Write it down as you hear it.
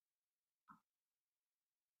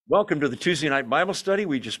Welcome to the Tuesday night Bible study.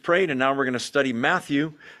 We just prayed, and now we're going to study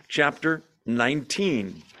Matthew chapter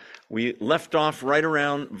 19. We left off right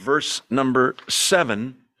around verse number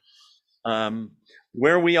 7.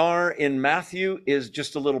 Where we are in Matthew is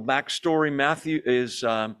just a little backstory. Matthew is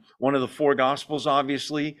one of the four Gospels,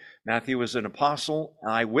 obviously. Matthew was an apostle,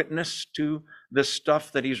 eyewitness to this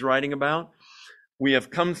stuff that he's writing about. We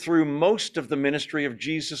have come through most of the ministry of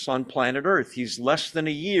Jesus on planet Earth. He's less than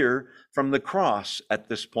a year from the cross at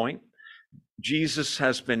this point. Jesus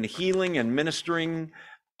has been healing and ministering,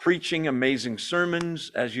 preaching amazing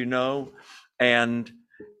sermons, as you know. And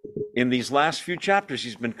in these last few chapters,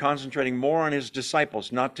 he's been concentrating more on his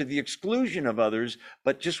disciples, not to the exclusion of others,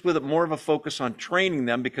 but just with more of a focus on training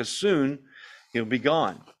them, because soon he'll be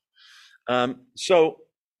gone. So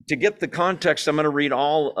to get the context, I'm going to read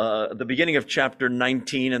all the beginning of chapter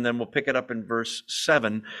 19, and then we'll pick it up in verse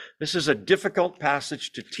 7. This is a difficult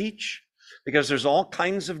passage to teach because there's all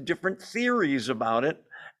kinds of different theories about it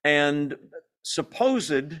and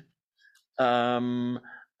supposed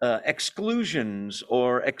exclusions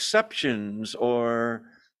or exceptions or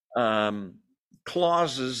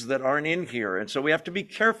clauses that aren't in here. And so we have to be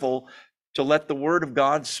careful to let the word of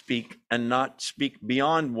God speak and not speak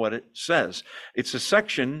beyond what it says. It's a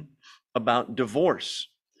section about divorce.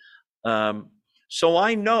 So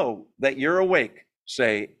I know that you're awake.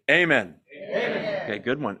 Say amen. Amen. Okay,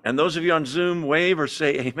 good one. And those of you on Zoom, wave or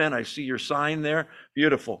say amen. I see your sign there.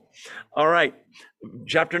 Beautiful. All right.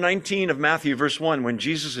 Chapter 19 of Matthew, verse 1. When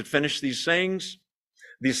Jesus had finished these things,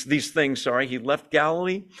 he left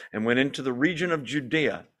Galilee and went into the region of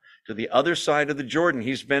Judea, to the other side of the Jordan.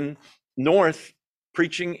 He's been north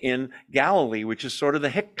preaching in Galilee, which is sort of the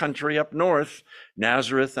hick country up north,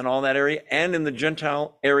 Nazareth and all that area, and in the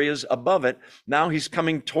Gentile areas above it. Now he's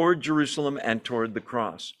coming toward Jerusalem and toward the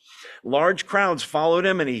cross. Large crowds followed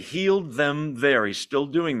him and he healed them there. He's still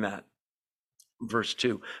doing that. Verse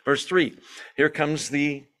 2. Verse 3, here comes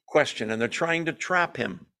the question, and they're trying to trap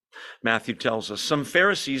him. Matthew tells us some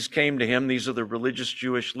Pharisees came to him, these are the religious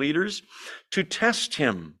Jewish leaders, to test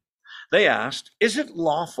him. They asked, is it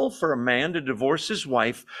lawful for a man to divorce his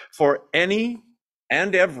wife for any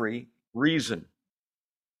and every reason?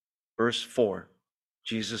 Verse 4,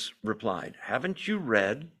 Jesus replied, haven't you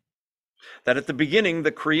read that at the beginning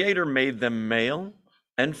the Creator made them male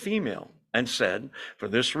and female and said, for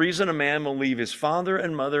this reason a man will leave his father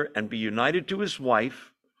and mother and be united to his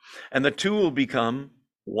wife, and the two will become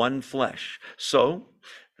one flesh. So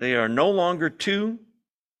they are no longer two,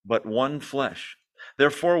 but one flesh.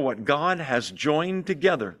 Therefore, what God has joined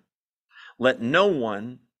together, let no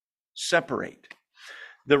one separate.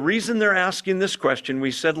 The reason they're asking this question, we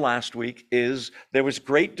said last week, is there was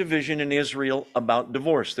great division in Israel about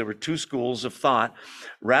divorce. There were two schools of thought.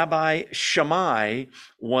 Rabbi Shammai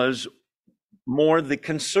was more the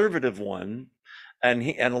conservative one, and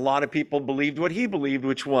a lot of people believed what he believed,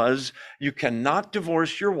 which was you cannot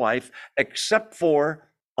divorce your wife except for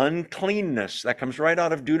uncleanness. That comes right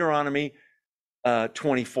out of Deuteronomy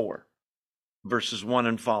 24, verses 1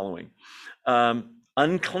 and following.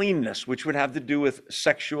 Uncleanness, which would have to do with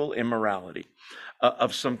sexual immorality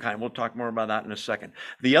of some kind. We'll talk more about that in a second.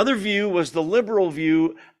 The other view was the liberal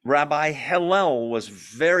view. Rabbi Hillel was a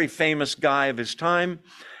very famous guy of his time,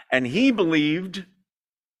 and he believed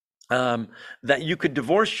that you could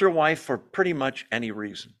divorce your wife for pretty much any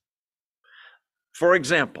reason. For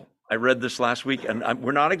example, I read this last week, and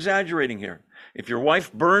we're not exaggerating here. If your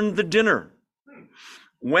wife burned the dinner,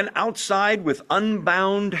 went outside with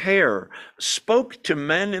unbound hair, spoke to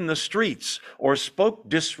men in the streets, or spoke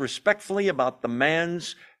disrespectfully about the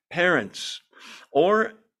man's parents,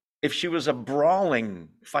 or if she was a brawling,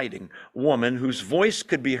 fighting woman whose voice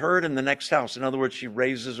could be heard in the next house. In other words, she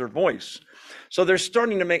raises her voice. So they're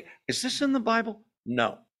starting to make, is this in the Bible?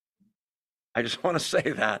 No. I just want to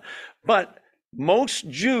say that. But most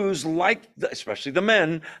Jews, especially the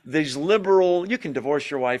men, these liberal, you can divorce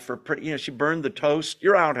your wife for she burned the toast,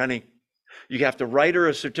 you're out, honey. You have to write her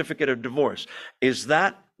a certificate of divorce. Is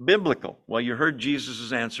that biblical? Well, you heard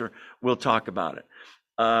Jesus's answer. We'll talk about it.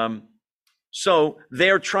 So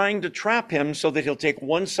they're trying to trap him so that he'll take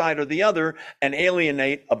one side or the other and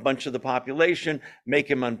alienate a bunch of the population, make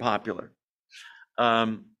him unpopular.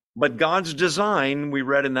 But God's design, we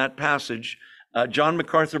read in that passage, John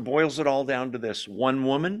MacArthur boils it all down to this: one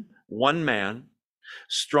woman, one man,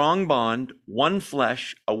 strong bond, one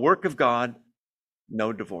flesh, a work of God,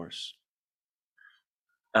 no divorce.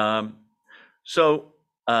 So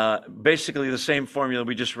basically the same formula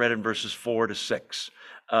we just read in verses 4 to 6.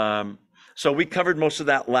 So we covered most of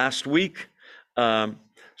that last week.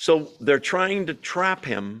 So they're trying to trap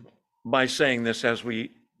him by saying this, as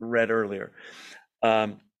we read earlier.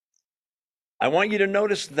 I want you to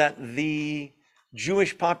notice that the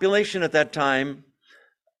Jewish population at that time,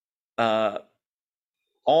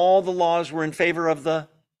 all the laws were in favor of the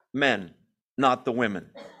men, not the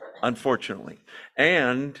women, unfortunately.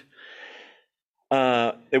 And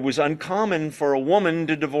it was uncommon for a woman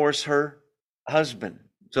to divorce her husband.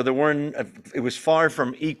 So it was far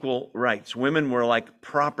from equal rights. Women were like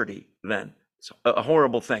property then. It's a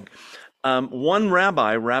horrible thing. One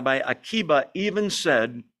rabbi, Rabbi Akiba, even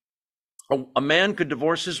said a man could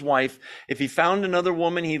divorce his wife if he found another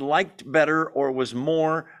woman he liked better or was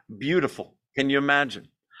more beautiful. Can you imagine?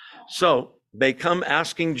 So they come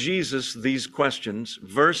asking Jesus these questions.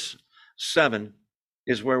 Verse 7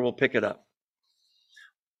 is where we'll pick it up.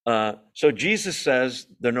 So Jesus says,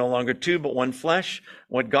 they're no longer two, but one flesh.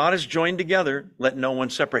 What God has joined together, let no one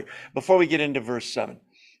separate. Before we get into verse 7,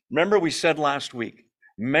 remember we said last week,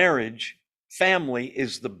 marriage, family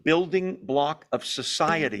is the building block of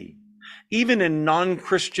society. Even in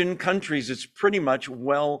non-Christian countries, it's pretty much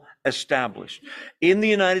well established. In the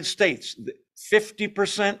United States,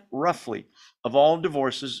 50% roughly of all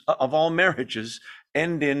divorces, of all marriages,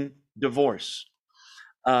 end in divorce.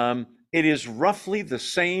 It is roughly the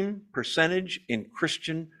same percentage in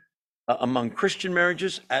among Christian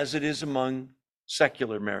marriages as it is among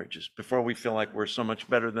secular marriages, before we feel like we're so much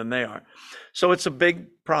better than they are. So it's a big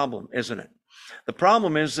problem, isn't it? The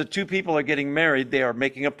problem is that two people are getting married. They are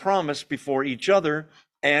making a promise before each other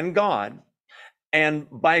and God, and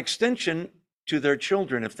by extension to their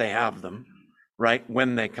children, if they have them, right,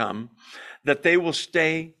 when they come, that they will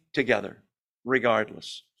stay together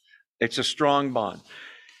regardless. It's a strong bond.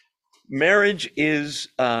 Marriage is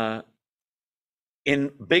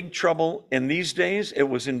in big trouble in these days. It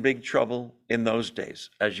was in big trouble in those days,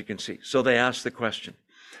 as you can see. So they ask the question.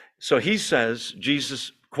 So he says,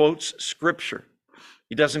 Jesus quotes scripture.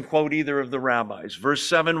 He doesn't quote either of the rabbis. Verse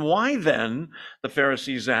 7, why then, the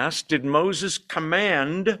Pharisees asked, did Moses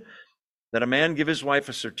command that a man give his wife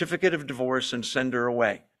a certificate of divorce and send her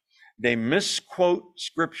away? They misquote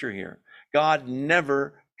scripture here. God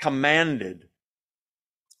never commanded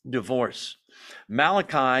divorce.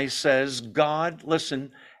 Malachi says God,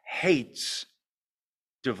 listen, hates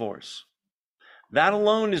divorce. That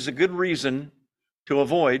alone is a good reason to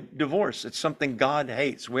avoid divorce. It's something God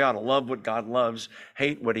hates. We ought to love what God loves,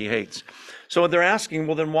 hate what he hates. So they're asking,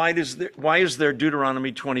 well, then why is there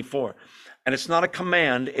Deuteronomy 24? And it's not a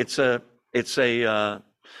command. It's a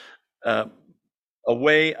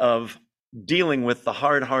way of dealing with the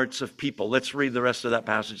hard hearts of people. Let's read the rest of that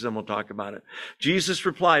passage, then we'll talk about it. Jesus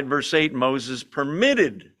replied, verse 8, Moses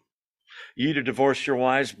permitted you to divorce your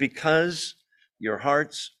wives because your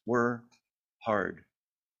hearts were hard.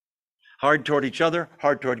 Hard toward each other,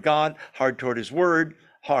 hard toward God, hard toward his word,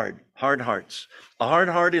 hard hearts. A hard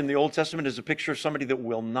heart in the Old Testament is a picture of somebody that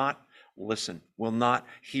will not listen, will not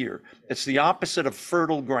hear. It's the opposite of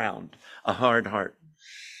fertile ground, a hard heart.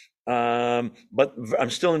 But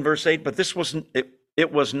I'm still in verse 8, but this wasn't,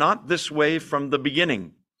 it was not this way from the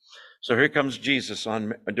beginning. So here comes Jesus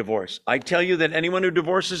on divorce. I tell you that anyone who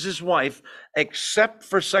divorces his wife, except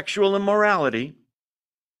for sexual immorality,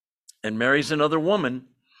 and marries another woman,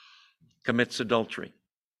 commits adultery.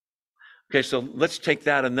 Okay, so let's take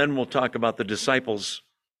that and then we'll talk about the disciples'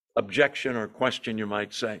 objection or question, you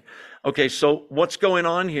might say. Okay, so what's going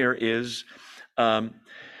on here is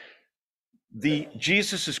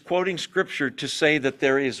Jesus is quoting scripture to say that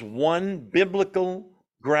there is one biblical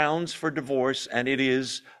grounds for divorce, and it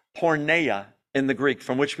is porneia in the Greek,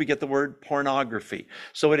 from which we get the word pornography.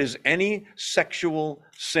 So it is any sexual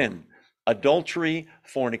sin. Adultery,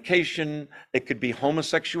 fornication, it could be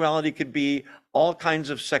homosexuality, it could be all kinds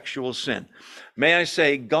of sexual sin. May I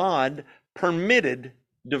say, God permitted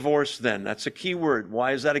divorce then. That's a key word.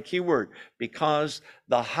 Why is that a key word? Because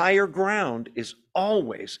the higher ground is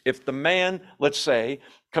always, if the man, let's say,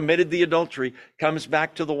 committed the adultery, comes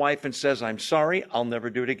back to the wife and says, I'm sorry, I'll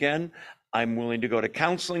never do it again. I'm willing to go to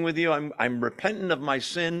counseling with you. I'm repentant of my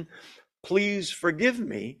sin. Please forgive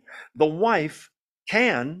me. The wife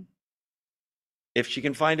can, if she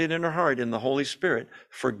can find it in her heart, in the Holy Spirit,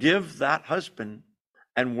 forgive that husband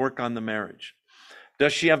and work on the marriage.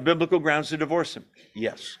 Does she have biblical grounds to divorce him?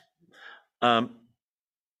 Yes.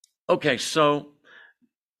 Okay, so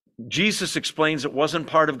Jesus explains it wasn't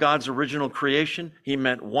part of God's original creation. He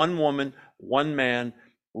meant one woman, one man,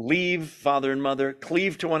 leave father and mother,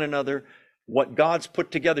 cleave to one another. What God's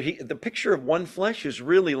put together, the picture of one flesh is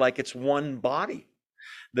really like it's one body.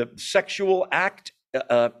 The sexual act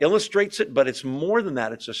illustrates it, but it's more than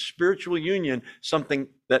that. It's a spiritual union, something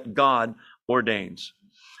that God ordains.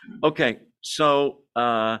 Okay, so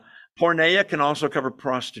porneia can also cover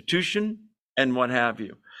prostitution and what have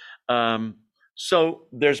you. So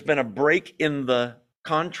there's been a break in the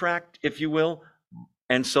contract, if you will.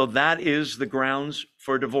 And so that is the grounds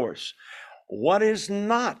for divorce. What is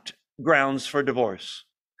not grounds for divorce?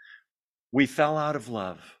 We fell out of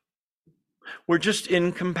love. We're just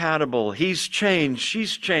incompatible. He's changed.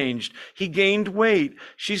 She's changed. He gained weight.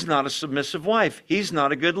 She's not a submissive wife. He's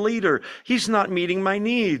not a good leader. He's not meeting my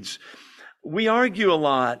needs. We argue a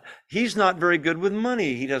lot. He's not very good with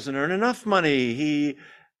money. He doesn't earn enough money. He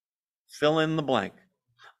fill in the blank.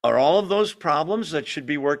 Are all of those problems that should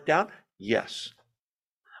be worked out? Yes.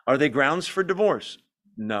 Are they grounds for divorce?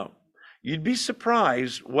 No. You'd be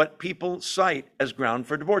surprised what people cite as ground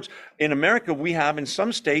for divorce. In America, we have in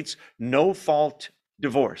some states no fault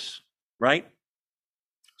divorce, right?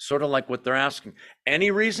 Sort of like what they're asking.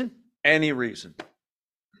 Any reason? Any reason.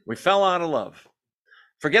 We fell out of love.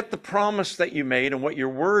 Forget the promise that you made and what your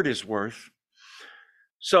word is worth.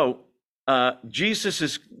 So Jesus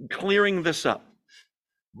is clearing this up.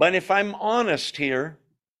 But if I'm honest here,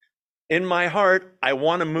 in my heart, I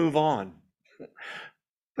want to move on.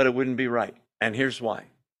 But it wouldn't be right. And here's why.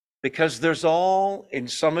 Because there's all, in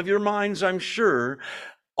some of your minds, I'm sure,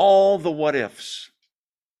 all the what ifs.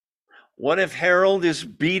 What if Harold is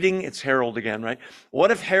beating, it's Harold again, right?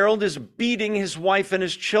 What if Harold is beating his wife and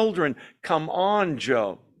his children? Come on,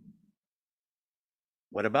 Joe.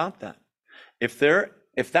 What about that? If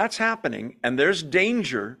that's happening and there's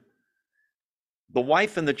danger, the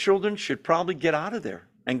wife and the children should probably get out of there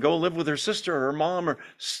and go live with her sister or her mom or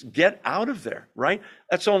get out of there, right?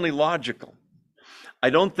 That's only logical.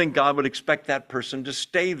 I don't think God would expect that person to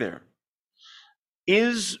stay there.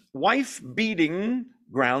 Is wife beating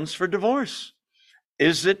grounds for divorce?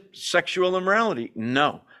 Is it sexual immorality?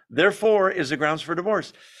 No. Therefore, is it grounds for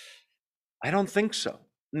divorce? I don't think so.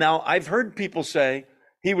 Now, I've heard people say,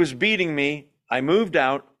 he was beating me, I moved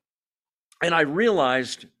out, and I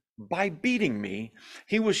realized by beating me,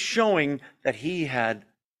 he was showing that he had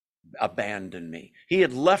abandoned me. He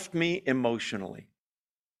had left me emotionally.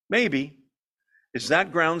 Maybe. Is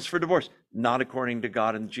that grounds for divorce? Not according to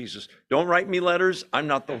God and Jesus. Don't write me letters. I'm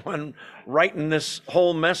not the one writing this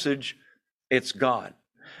whole message. It's God.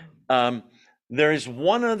 There is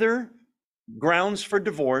one other grounds for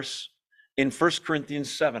divorce in 1 Corinthians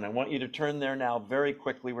 7. I want you to turn there now very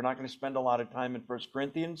quickly. We're not going to spend a lot of time in 1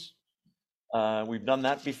 Corinthians. We've done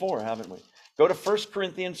that before, haven't we? Go to 1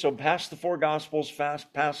 Corinthians, so past the four Gospels,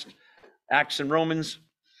 past Acts and Romans.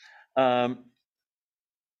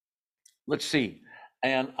 Let's see.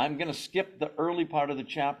 And I'm going to skip the early part of the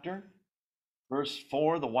chapter. Verse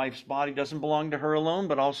 4, the wife's body doesn't belong to her alone,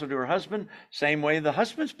 but also to her husband. Same way the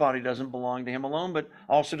husband's body doesn't belong to him alone, but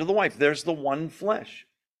also to the wife. There's the one flesh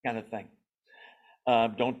kind of thing.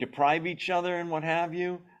 Don't deprive each other and what have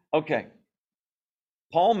you. Okay.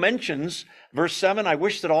 Paul mentions, verse 7, I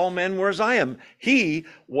wish that all men were as I am. He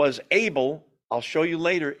was able, I'll show you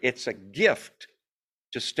later, it's a gift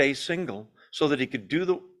to stay single so that he could do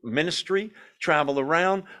the ministry, travel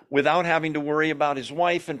around without having to worry about his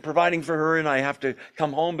wife and providing for her, and I have to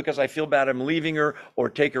come home because I feel bad I'm leaving her or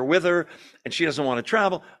take her with her and she doesn't want to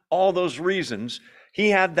travel. All those reasons. He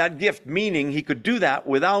had that gift, meaning he could do that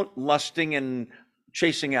without lusting and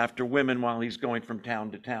chasing after women while he's going from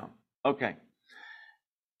town to town. Okay.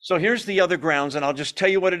 So here's the other grounds, and I'll just tell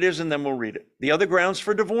you what it is and then we'll read it. The other grounds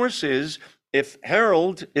for divorce is if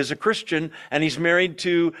Harold is a Christian and he's married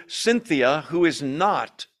to Cynthia, who is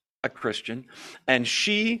not a Christian, and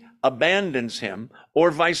she abandons him, or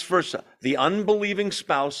vice versa, the unbelieving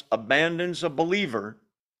spouse abandons a believer,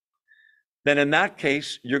 then in that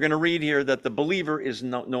case, you're going to read here that the believer is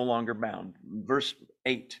no longer bound. Verse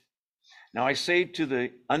 8. Now I say to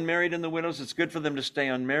the unmarried and the widows, it's good for them to stay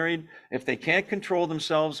unmarried. If they can't control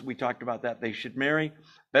themselves, we talked about that, they should marry.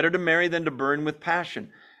 Better to marry than to burn with passion.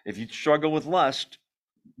 If you struggle with lust,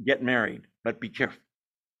 get married, but be careful.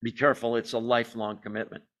 Be careful, it's a lifelong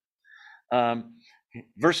commitment.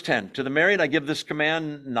 Verse 10, to the married I give this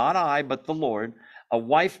command, not I, but the Lord. A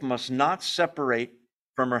wife must not separate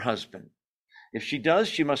from her husband. If she does,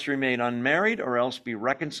 she must remain unmarried or else be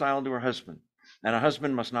reconciled to her husband. And a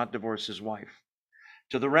husband must not divorce his wife.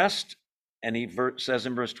 To the rest, and he says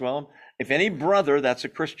in verse 12, if any brother, that's a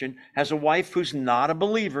Christian, has a wife who's not a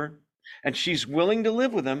believer, and she's willing to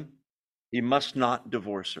live with him, he must not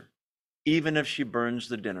divorce her, even if she burns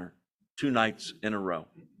the dinner 2 nights in a row.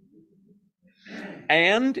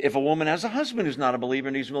 And if a woman has a husband who's not a believer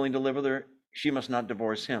and he's willing to live with her, she must not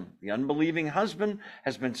divorce him. The unbelieving husband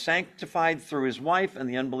has been sanctified through his wife, and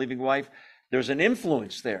the unbelieving wife, there's an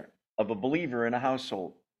influence there of a believer in a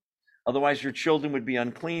household. Otherwise, your children would be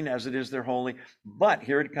unclean, as it is they're holy. But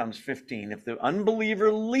here it comes, 15. If the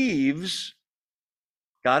unbeliever leaves,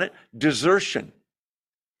 Got it? Desertion.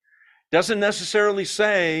 Doesn't necessarily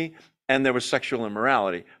say, and there was sexual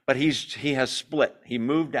immorality, but he has split. He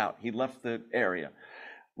moved out. He left the area.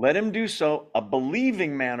 Let him do so. A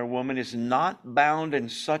believing man or woman is not bound in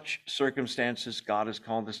such circumstances. God has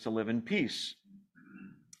called us to live in peace.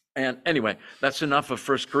 And anyway, that's enough of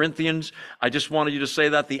 1 Corinthians. I just wanted you to say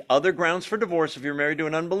that. The other grounds for divorce, if you're married to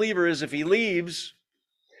an unbeliever, is if he leaves,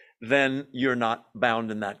 then you're not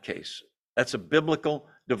bound in that case. That's a biblical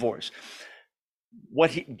divorce.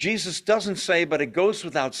 What Jesus doesn't say, but it goes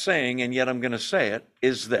without saying, and yet I'm going to say it,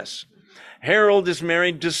 is this. Harold is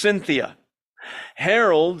married to Cynthia.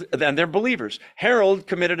 Harold, and they're believers. Harold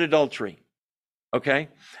committed adultery, okay?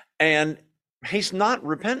 And he's not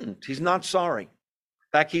repentant. He's not sorry.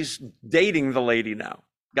 In fact, he's dating the lady now.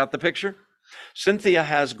 Got the picture? Cynthia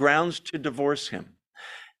has grounds to divorce him.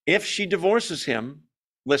 If she divorces him,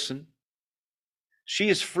 listen, she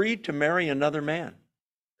is free to marry another man.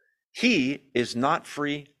 He is not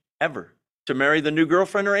free ever to marry the new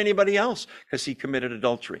girlfriend or anybody else because he committed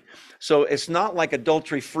adultery. So it's not like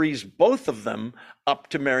adultery frees both of them up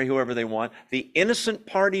to marry whoever they want. The innocent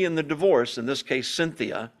party in the divorce, in this case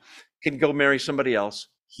Cynthia, can go marry somebody else.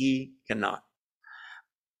 He cannot.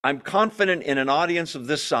 I'm confident in an audience of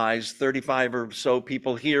this size, 35 or so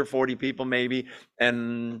people here, 40 people maybe,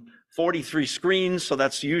 and 43 screens, so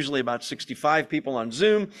that's usually about 65 people on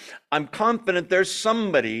Zoom. I'm confident there's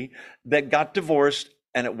somebody that got divorced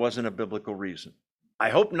and it wasn't a biblical reason. I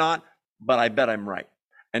hope not, but I bet I'm right.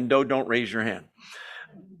 And don't raise your hand.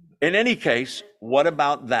 In any case, what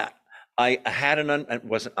about that? I had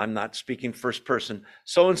I'm not speaking first person.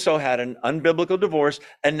 So-and-so had an unbiblical divorce,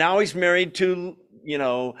 and now he's married to,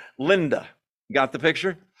 Linda. Got the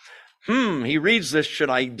picture? He reads this. Should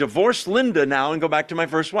I divorce Linda now and go back to my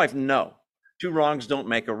first wife? No. Two wrongs don't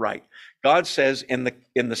make a right. God says in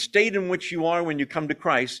the state in which you are when you come to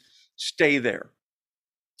Christ, stay there.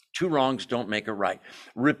 Two wrongs don't make a right.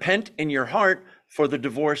 Repent in your heart for the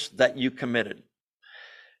divorce that you committed.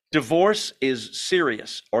 Divorce is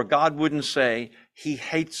serious, or God wouldn't say he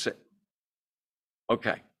hates it.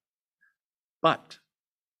 Okay. But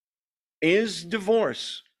is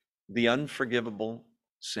divorce the unforgivable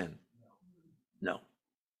sin? No.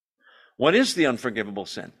 What is the unforgivable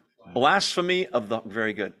sin? Blasphemy of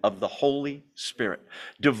the Holy Spirit.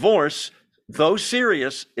 Divorce, though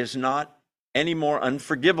serious, is not any more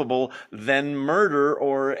unforgivable than murder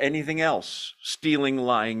or anything else, stealing,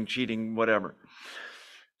 lying, cheating, whatever.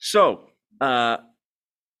 So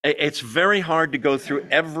it's very hard to go through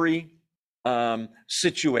every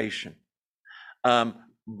situation,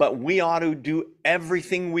 but we ought to do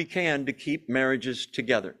everything we can to keep marriages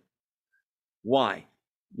together. Why?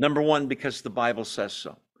 Number one, because the Bible says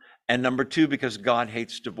so. And number two, because God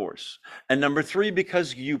hates divorce. And number three,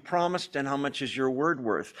 because you promised, and how much is your word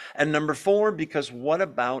worth? And number four, because what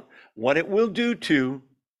about what it will do to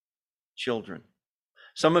children?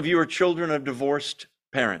 Some of you are children of divorced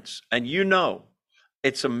parents, and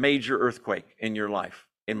it's a major earthquake in your life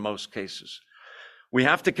in most cases. We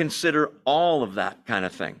have to consider all of that kind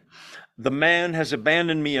of thing. The man has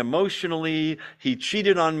abandoned me emotionally. He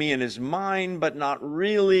cheated on me in his mind, but not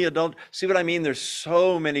really. See what I mean? There's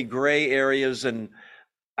so many gray areas, and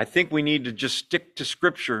I think we need to just stick to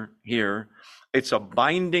Scripture here. It's a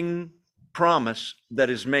binding promise that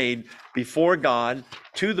is made before God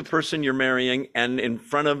to the person you're marrying and in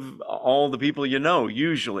front of all the people you know,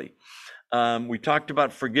 usually. We talked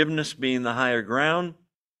about forgiveness being the higher ground.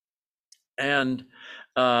 And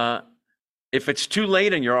if it's too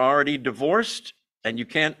late and you're already divorced and you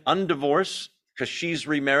can't undivorce because she's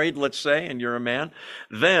remarried, let's say, and you're a man,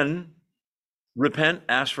 then repent,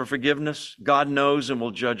 ask for forgiveness. God knows and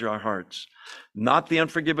will judge our hearts. Not the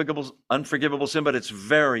unforgivable sin, but it's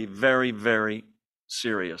very, very, very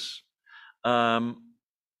serious. Let's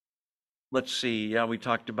see. Yeah, we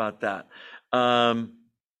talked about that.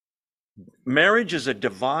 Marriage is a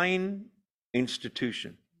divine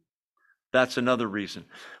institution. That's another reason.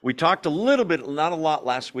 We talked a little bit, not a lot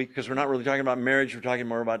last week, because we're not really talking about marriage. We're talking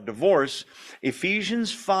more about divorce.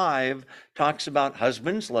 Ephesians 5 talks about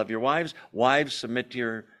husbands, love your wives, wives, submit to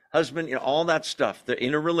your husband, all that stuff. The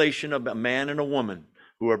interrelation of a man and a woman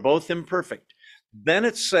who are both imperfect. Then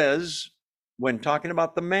it says, when talking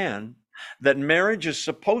about the man, that marriage is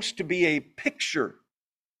supposed to be a picture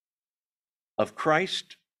of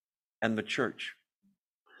Christ and the church.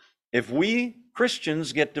 If we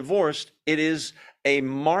Christians get divorced, it is a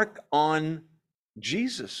mark on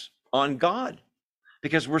Jesus, on God,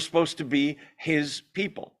 because we're supposed to be his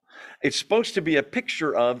people. It's supposed to be a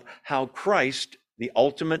picture of how Christ, the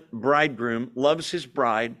ultimate bridegroom, loves his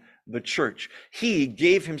bride the church. He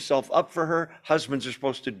gave himself up for her. Husbands are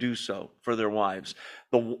supposed to do so for their wives.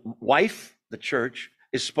 The wife, the church,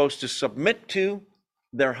 is supposed to submit to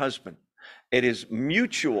their husband. It is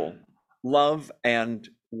mutual love and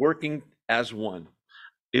working as one.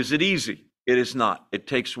 Is it easy? It is not. It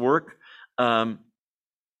takes work. In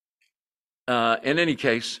any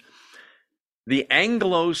case, the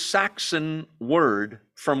Anglo-Saxon word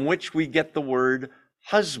from which we get the word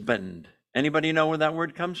husband. Anybody know where that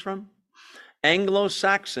word comes from?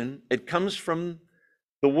 Anglo-Saxon, it comes from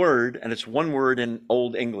the word, and it's one word in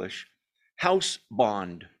Old English, house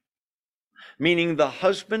bond, meaning the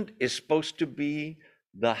husband is supposed to be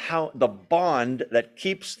the bond that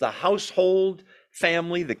keeps the household,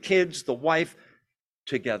 family, the kids, the wife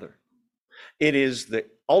together. It is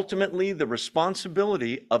ultimately the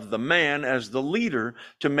responsibility of the man as the leader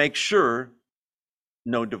to make sure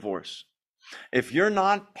no divorce. If you're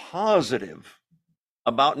not positive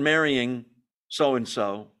about marrying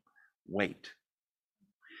so-and-so, wait.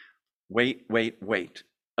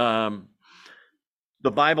 The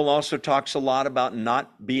Bible also talks a lot about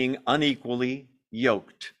not being unequally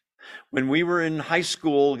yoked. When we were in high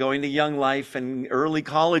school, going to Young Life and early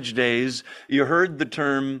college days, you heard the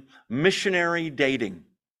term missionary dating.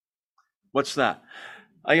 What's that?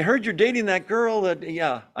 I heard you're dating that girl.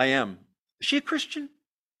 Yeah, I am. Is she a Christian?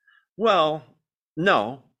 Well,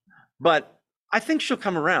 no, but I think she'll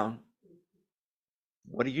come around.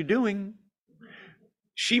 What are you doing?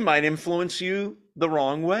 She might influence you the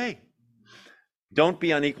wrong way. Don't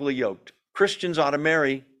be unequally yoked. Christians ought to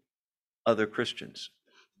marry other Christians.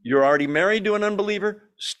 You're already married to an unbeliever,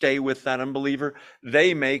 stay with that unbeliever.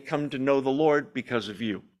 They may come to know the Lord because of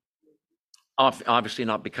you. Obviously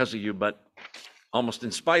not because of you, but almost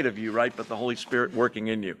in spite of you, right? But the Holy Spirit working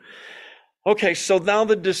in you. Okay, so now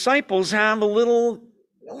the disciples have a little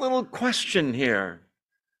question here.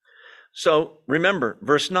 So remember,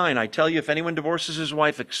 verse 9, I tell you, if anyone divorces his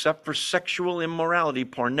wife except for sexual immorality,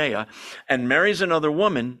 porneia, and marries another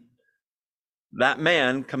woman, that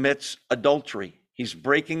man commits adultery. He's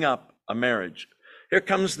breaking up a marriage. Here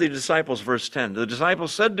comes the disciples, verse 10. The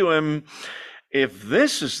disciples said to him, if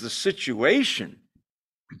this is the situation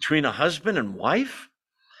between a husband and wife,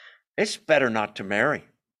 it's better not to marry.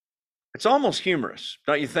 It's almost humorous,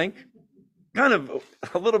 don't you think? Kind of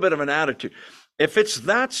a little bit of an attitude. If it's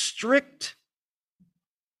that strict,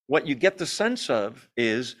 what you get the sense of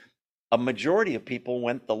is a majority of people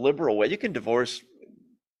went the liberal way. You can divorce,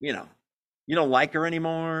 you don't like her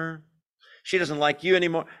anymore. She doesn't like you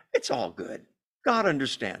anymore. It's all good. God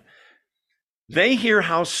understand. They hear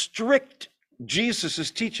how strict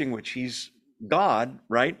Jesus' teaching, which he's God,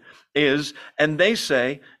 right, is, and they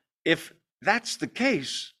say, if that's the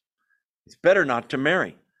case, it's better not to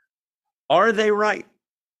marry. Are they right?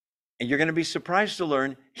 And you're going to be surprised to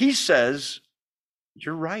learn, he says,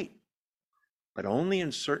 you're right, but only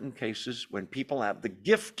in certain cases when people have the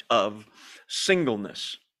gift of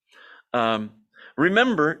singleness.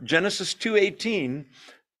 Remember, Genesis 2:18,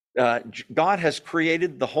 God has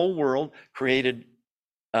created the whole world, created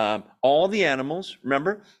all the animals,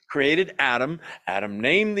 remember, created Adam. Adam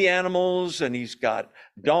named the animals, and he's got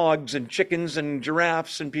dogs and chickens and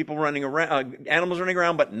giraffes and people running around, animals running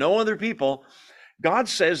around, but no other people. God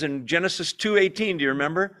says in Genesis 2:18, do you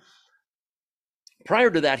remember?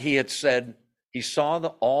 Prior to that, he had said, he saw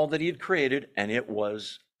all that he had created, and it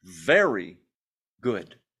was very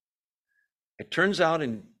good. It turns out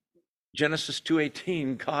in Genesis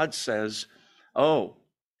 2:18, God says,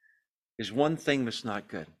 there's one thing that's not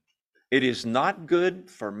good. It is not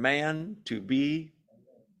good for man to be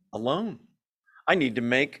alone. I need to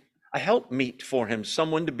make a helpmeet for him,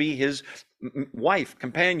 someone to be his wife,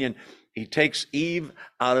 companion. He takes Eve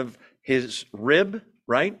out of his rib,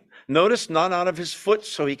 right? Notice, not out of his foot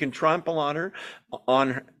so he can trample on her,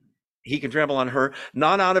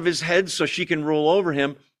 not out of his head so she can rule over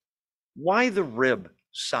him. Why the rib?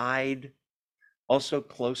 Side, also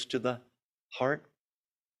close to the heart,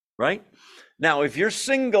 right? Now, if you're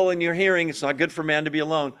single and you're hearing it's not good for man to be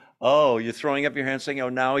alone, you're throwing up your hand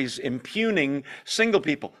saying, now he's impugning single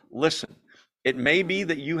people. Listen, it may be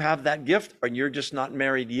that you have that gift, or you're just not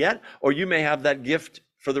married yet, or you may have that gift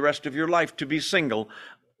for the rest of your life to be single.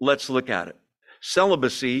 Let's look at it.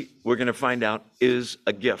 Celibacy, we're going to find out, is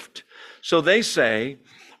a gift. So they say,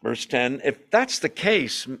 verse 10, if that's the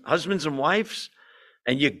case, husbands and wives,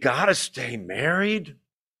 and you got to stay married,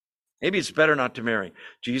 maybe it's better not to marry.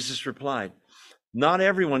 Jesus replied, not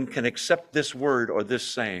everyone can accept this word or this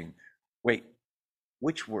saying. Wait,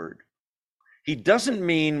 which word? He doesn't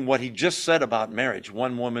mean what he just said about marriage.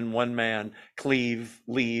 One woman, one man, cleave,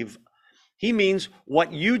 leave. He means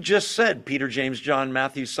what you just said, Peter, James, John,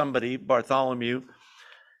 Matthew, somebody, Bartholomew.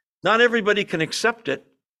 Not everybody can accept it,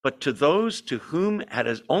 but to those to whom it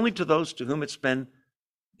is, only to those to whom it's been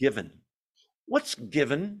given. What's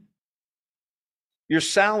given? Your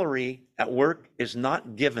salary at work is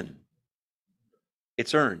not given.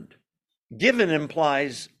 It's earned. Given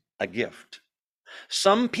implies a gift.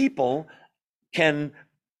 Some people can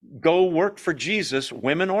go work for Jesus,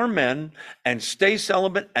 women or men, and stay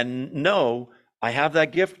celibate and know, I have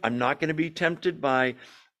that gift. I'm not going to be tempted by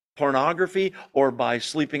pornography or by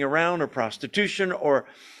sleeping around or prostitution, or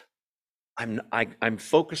I'm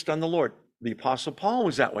focused on the Lord. The Apostle Paul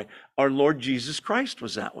was that way. Our Lord Jesus Christ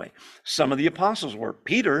was that way. Some of the apostles were.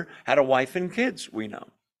 Peter had a wife and kids, we know.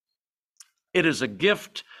 It is a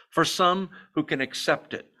gift for some who can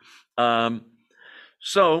accept it.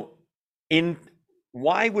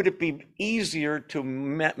 Why would it be easier to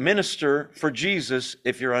minister for Jesus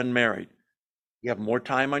if you're unmarried? You have more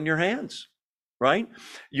time on your hands, right?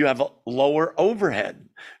 You have a lower overhead.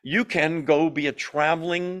 You can go be a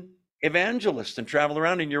traveling evangelist and travel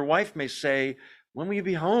around, and your wife may say, when will you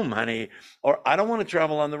be home, honey? Or I don't want to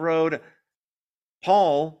travel on the road.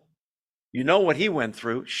 Paul, you know what he went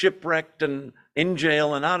through, shipwrecked and in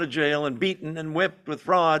jail and out of jail and beaten and whipped with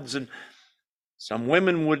rods, and some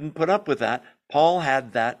women wouldn't put up with that. Paul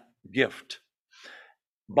had that gift.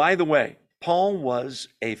 By the way, Paul was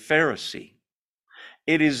a Pharisee.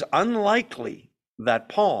 It is unlikely that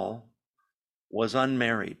Paul was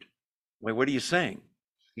unmarried. Wait, what are you saying?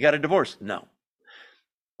 You got a divorce? No.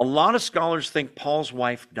 A lot of scholars think Paul's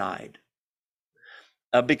wife died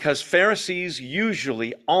because Pharisees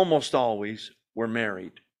usually, almost always, were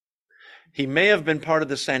married. He may have been part of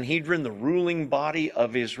the Sanhedrin, the ruling body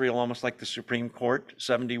of Israel, almost like the Supreme Court,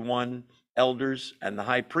 71 elders and the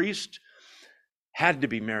high priest. Had to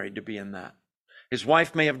be married to be in that. His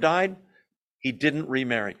wife may have died. He didn't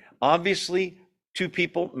remarry. Obviously, two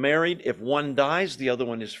people married, if one dies, the other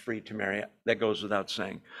one is free to marry. That goes without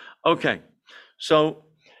saying. Okay, so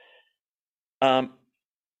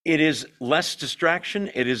it is less distraction.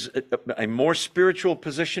 It is a more spiritual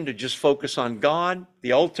position to just focus on God,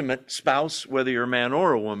 the ultimate spouse, whether you're a man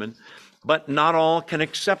or a woman, but not all can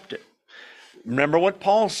accept it. Remember what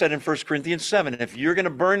Paul said in 1 Corinthians 7, if you're going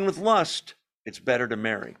to burn with lust, it's better to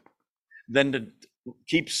marry than to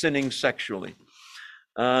keep sinning sexually.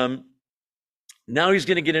 Now he's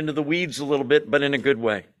going to get into the weeds a little bit, but in a good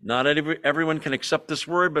way. Not everyone can accept this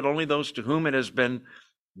word, but only those to whom it has been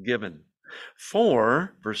given.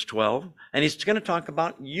 For, verse 12, and he's going to talk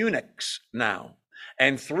about eunuchs now,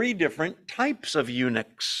 and three different types of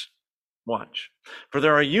eunuchs. Watch. For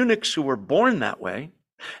there are eunuchs who were born that way,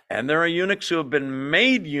 and there are eunuchs who have been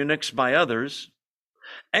made eunuchs by others,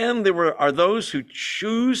 and there are those who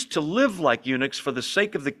choose to live like eunuchs for the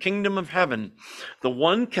sake of the kingdom of heaven. The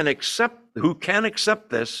one who can accept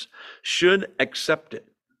this should accept it.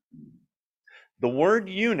 The word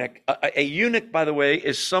eunuch, a eunuch, by the way,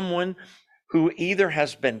 is someone who either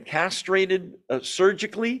has been castrated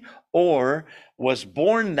surgically or was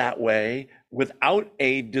born that way without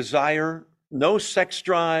a desire, no sex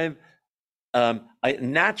drive, a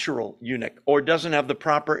natural eunuch, or doesn't have the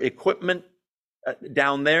proper equipment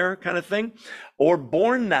down there kind of thing, or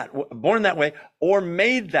born that way, or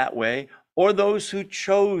made that way, or those who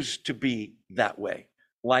chose to be that way,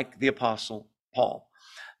 like the Apostle Paul.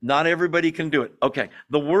 Not everybody can do it. Okay,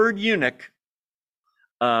 the word eunuch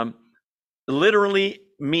literally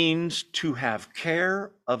means to have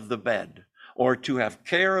care of the bed or to have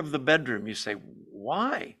care of the bedroom. You say,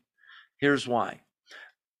 why? Here's why.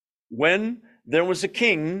 When there was a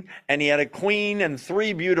king and he had a queen and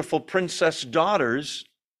three beautiful princess daughters,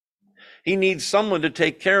 he needs someone to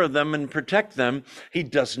take care of them and protect them. He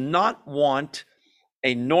does not want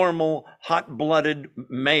a normal, hot-blooded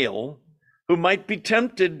male who might be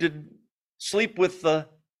tempted to sleep with the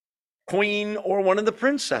queen or one of the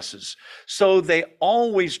princesses. So they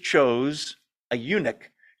always chose a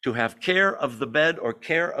eunuch to have care of the bed or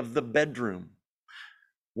care of the bedroom.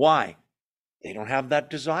 Why? They don't have that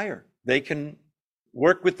desire. They can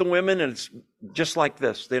work with the women, and it's just like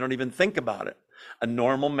this. They don't even think about it. A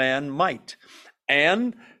normal man might.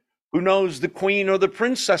 And who knows, the queen or the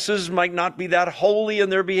princesses might not be that holy in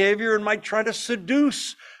their behavior and might try to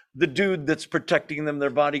seduce the dude that's protecting them, their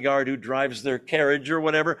bodyguard who drives their carriage or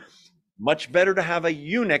whatever. Much better to have a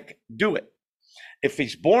eunuch do it. If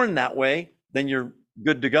he's born that way, then you're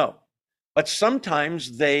good to go. But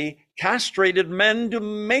sometimes they castrated men to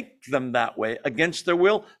make them that way against their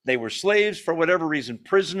will. They were slaves for whatever reason,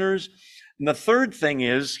 prisoners. And the third thing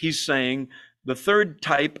is, he's saying, the third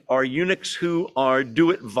type are eunuchs who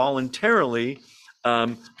do it voluntarily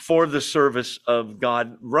for the service of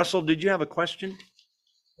God. Russell, did you have a question?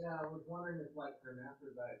 Yeah, I was wondering if like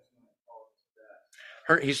hermaphrodites might fall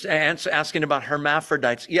into that. He's asking about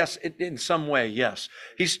hermaphrodites. Yes, in some way, yes.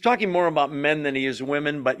 He's talking more about men than he is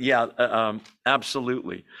women, but yeah,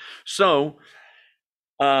 absolutely. So,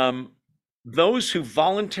 those who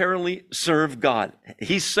voluntarily serve God,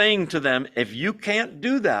 he's saying to them, if you can't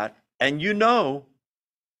do that, and you know,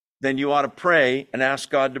 then you ought to pray and ask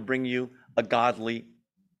God to bring you a godly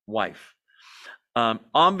wife.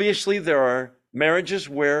 Obviously, there are marriages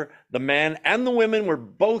where the man and the women were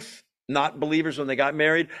both not believers when they got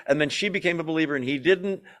married, and then she became a believer and he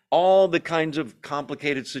didn't. All the kinds of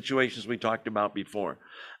complicated situations we talked about before.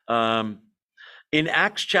 In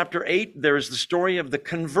Acts chapter 8, there is the story of the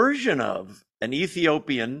conversion of an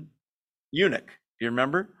Ethiopian eunuch. Do you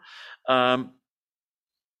remember?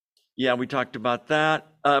 Yeah, we talked about that.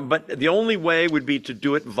 But the only way would be to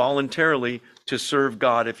do it voluntarily to serve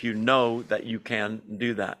God if you know that you can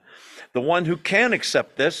do that. The one who can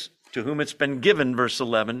accept this, to whom it's been given, verse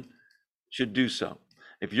 11, should do so.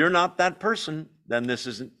 If you're not that person, then this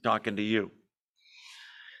isn't talking to you.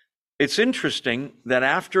 It's interesting that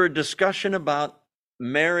after a discussion about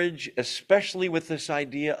marriage, especially with this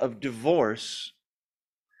idea of divorce,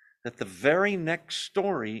 that the very next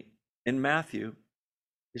story in Matthew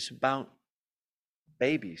is about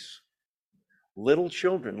babies, little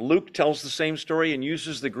children. Luke tells the same story and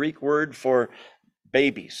uses the Greek word for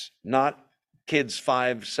babies, not kids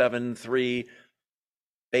 5, 7, 3,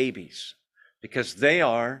 babies, because they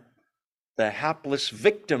are the hapless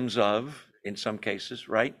victims of, in some cases,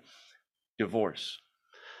 right, divorce.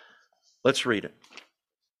 Let's read it.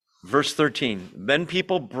 Verse 13, then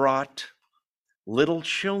people brought little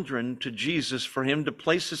children to Jesus for him to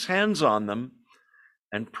place his hands on them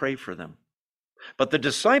and pray for them. But the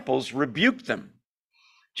disciples rebuked them.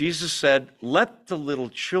 Jesus said, let the little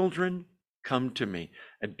children come to me,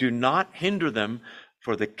 and do not hinder them,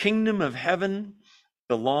 for the kingdom of heaven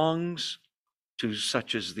belongs to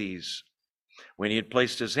such as these. When he had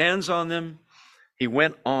placed his hands on them, he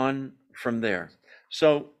went on from there.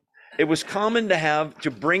 So it was common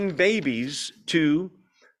to bring babies to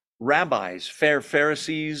rabbis,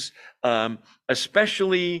 Pharisees,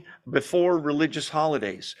 especially before religious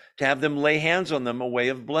holidays, to have them lay hands on them, a way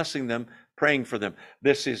of blessing them, praying for them.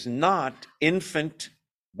 This is not infant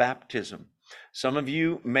baptism. Some of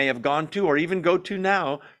you may have gone to, or even go to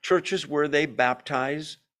now, churches where they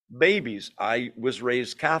baptize babies. I was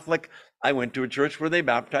raised Catholic. I went to a church where they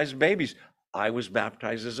baptized babies. I was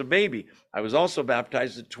baptized as a baby. I was also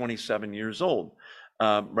baptized at 27 years old,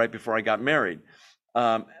 right before I got married.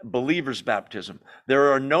 Believer's baptism.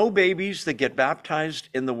 There are no babies that get baptized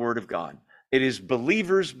in the Word of God. It is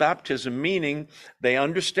believer's baptism, meaning they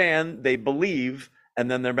understand, they believe,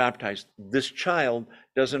 and then they're baptized. This child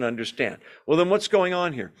doesn't understand. Well, then what's going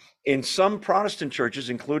on here? In some Protestant churches,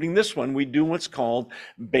 including this one, we do what's called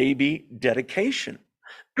baby dedication.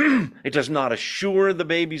 It does not assure the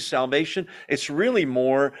baby's salvation. It's really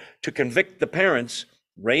more to convict the parents,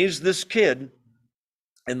 raise this kid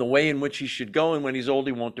in the way in which he should go, and when he's old,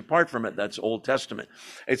 he won't depart from it. That's Old Testament.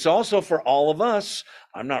 It's also for all of us.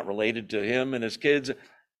 I'm not related to him and his kids,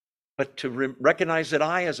 but to recognize that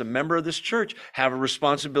I, as a member of this church, have a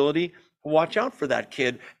responsibility to watch out for that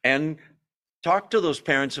kid and talk to those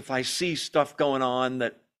parents if I see stuff going on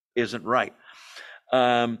that isn't right.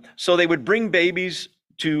 So they would bring babies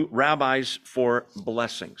to rabbis for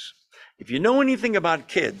blessings. If you know anything about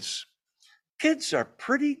kids, kids are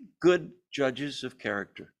pretty good judges of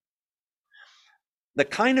character. The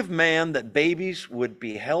kind of man that babies would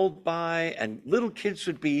be held by and little kids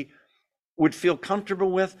would feel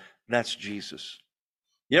comfortable with, that's Jesus.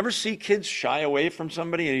 You ever see kids shy away from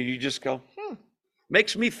somebody and you just go,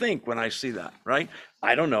 makes me think when I see that, right?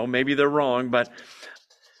 I don't know, maybe they're wrong, but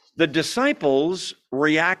the disciples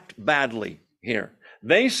react badly here.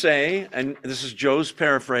 They say, and this is Joe's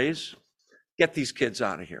paraphrase, get these kids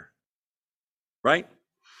out of here, right?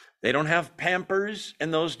 They don't have Pampers in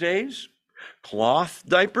those days, cloth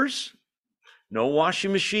diapers, no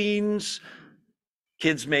washing machines.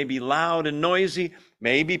 Kids may be loud and noisy.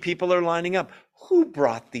 Maybe people are lining up. Who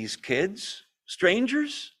brought these kids?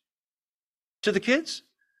 Strangers to the kids?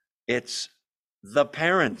 It's the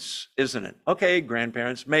parents, isn't it? Okay,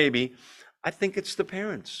 grandparents, maybe. I think it's the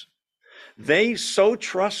parents. They so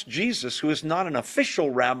trust Jesus, who is not an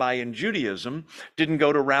official rabbi in Judaism, didn't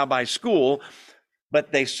go to rabbi school,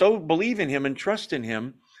 but they so believe in him and trust in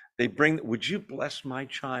him, they bring, would you bless my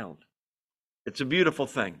child? It's a beautiful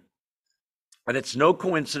thing. And it's no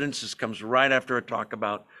coincidence this comes right after a talk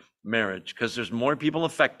about marriage, because there's more people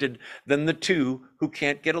affected than the two who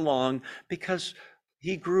can't get along, because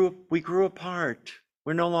we grew apart.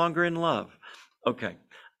 We're no longer in love. Okay.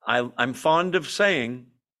 I'm fond of saying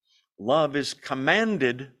love is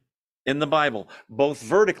commanded in the Bible. Both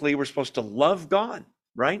vertically, we're supposed to love God,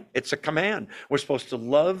 right? It's a command. We're supposed to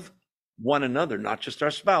love one another, not just our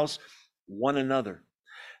spouse, one another.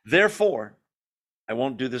 Therefore, I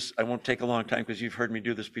won't do this. I won't take a long time because you've heard me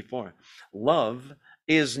do this before. Love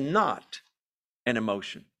is not an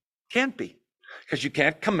emotion. Can't be, because you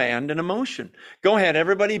can't command an emotion. Go ahead,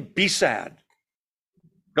 everybody, be sad.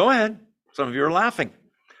 Go ahead. Some of you are laughing.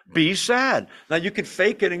 Be sad. Now you can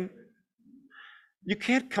fake it, and you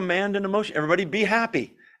can't command an emotion. Everybody be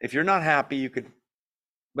happy. If you're not happy, you could,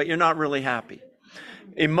 but you're not really happy.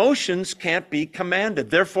 Emotions can't be commanded.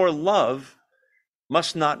 Therefore, love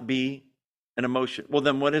must not be an emotion. Well,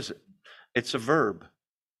 then what is it? It's a verb.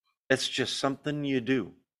 It's just something you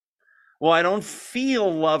do. Well, I don't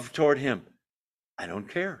feel love toward him. I don't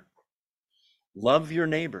care. Love your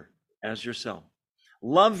neighbor as yourself.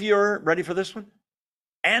 Love your, ready for this one?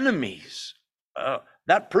 Enemies.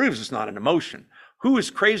 That proves it's not an emotion. Who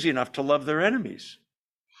is crazy enough to love their enemies?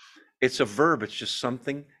 It's a verb. It's just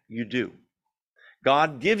something you do.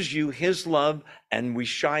 God gives you his love, and we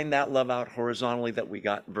shine that love out horizontally that we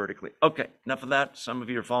got vertically. Okay, enough of that. Some of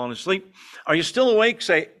you are falling asleep. Are you still awake?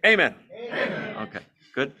 Say amen. Amen. Okay,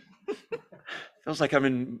 good. Feels like I'm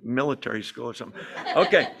in military school or something.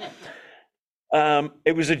 Okay.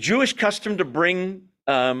 It was a Jewish custom to bring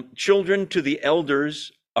children to the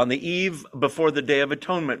elders on the eve before the Day of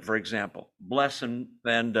Atonement, for example. Bless and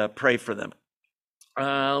pray for them. We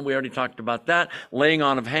already talked about that. Laying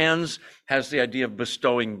on of hands has the idea of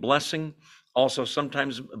bestowing blessing, also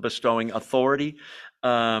sometimes bestowing authority.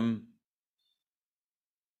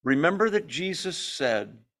 Remember that Jesus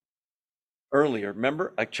said earlier,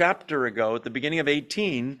 remember a chapter ago at the beginning of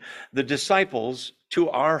 18, the disciples, to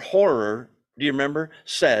our horror, do you remember,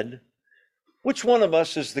 said, which one of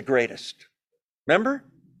us is the greatest? Remember?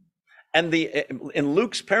 And in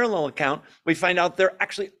Luke's parallel account, we find out they're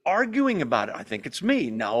actually arguing about it. I think it's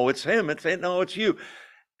me. No, it's him. No, it's you.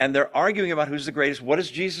 And they're arguing about who's the greatest. What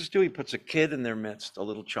does Jesus do? He puts a kid in their midst, a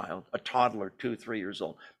little child, a toddler, 2, 3 years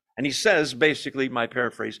old. And he says, basically, my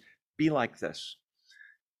paraphrase, be like this.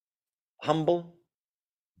 Humble,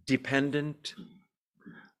 dependent,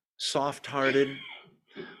 soft-hearted,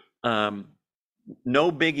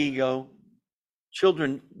 no big ego.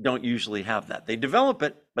 Children don't usually have that. They develop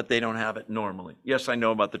it, but they don't have it normally. Yes, I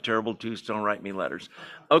know about the terrible twos. Don't write me letters.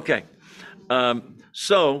 Okay.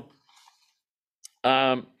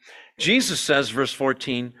 Jesus says, verse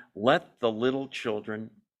 14, let the little children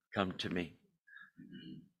come to me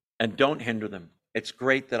and don't hinder them. It's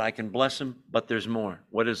great that I can bless them, but there's more.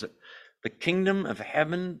 What is it? The kingdom of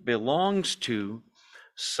heaven belongs to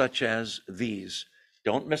such as these.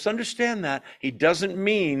 Don't misunderstand that. He doesn't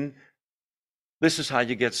mean this is how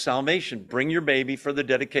you get salvation. Bring your baby for the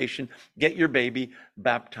dedication. Get your baby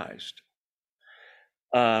baptized.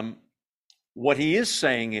 What he is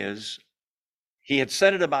saying is, he had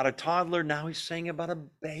said it about a toddler. Now he's saying about a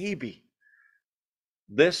baby.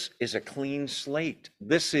 This is a clean slate.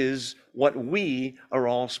 This is what we are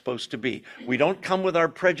all supposed to be. We don't come with our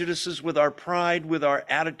prejudices, with our pride, with our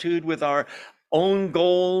attitude, with our own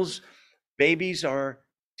goals. Babies are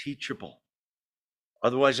teachable.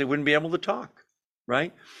 Otherwise, they wouldn't be able to talk.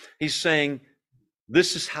 Right? He's saying,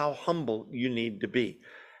 this is how humble you need to be.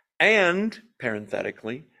 And,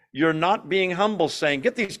 parenthetically, you're not being humble saying,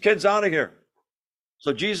 get these kids out of here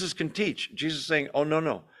so Jesus can teach. Jesus is saying, oh,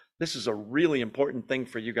 no. This is a really important thing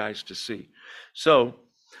for you guys to see. So,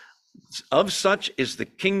 of such is the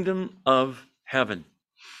kingdom of heaven.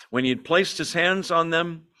 When he had placed his hands on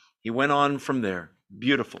them, he went on from there.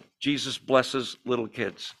 Beautiful. Jesus blesses little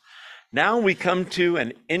kids. Now we come to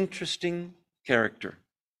an interesting character.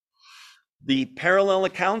 The parallel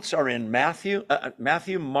accounts are in Matthew,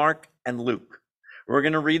 Mark, and Luke. We're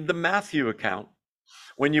going to read the Matthew account.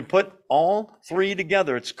 When you put all three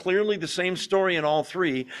together, it's clearly the same story in all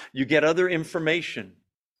three. You get other information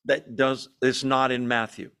that is not in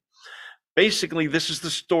Matthew. Basically, this is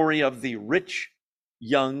the story of the rich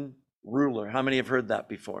young ruler. How many have heard that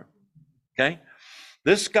before? Okay.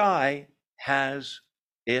 This guy has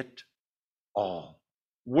it all.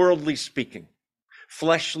 Worldly speaking,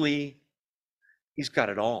 fleshly, he's got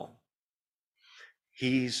it all.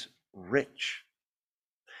 He's rich.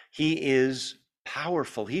 He is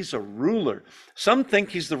powerful. He's a ruler. Some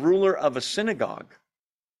think he's the ruler of a synagogue,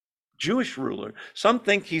 Jewish ruler. Some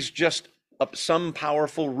think he's just some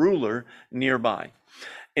powerful ruler nearby.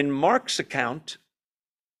 In Mark's account,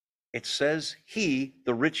 it says he,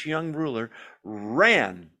 the rich young ruler,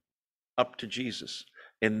 ran up to Jesus.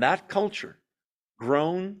 In that culture,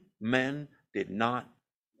 Grown men did not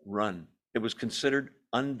run. It was considered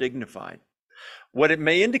undignified. What it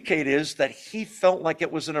may indicate is that he felt like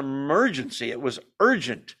it was an emergency. It was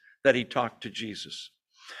urgent that he talked to Jesus.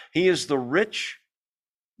 He is the rich,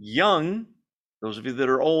 young, those of you that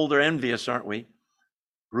are old are envious, aren't we?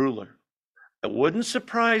 Ruler. It wouldn't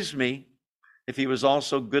surprise me if he was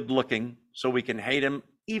also good looking, so we can hate him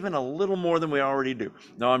even a little more than we already do.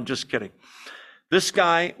 No, I'm just kidding. This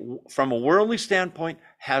guy, from a worldly standpoint,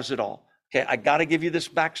 has it all. Okay, I got to give you this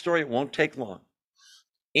backstory. It won't take long.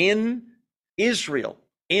 In Israel,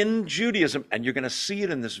 in Judaism, and you're going to see it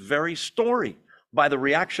in this very story by the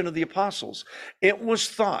reaction of the apostles, it was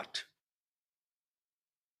thought,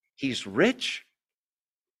 he's rich,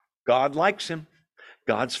 God likes him,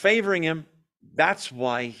 God's favoring him, that's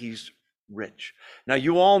why he's rich. Now,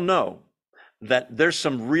 you all know that there's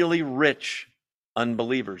some really rich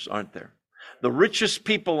unbelievers, aren't there? The richest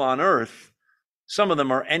people on earth, some of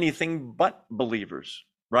them are anything but believers,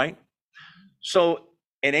 right? So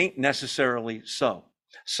it ain't necessarily so.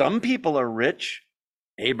 Some people are rich,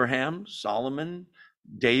 Abraham, Solomon,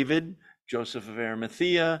 David, Joseph of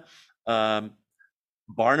Arimathea,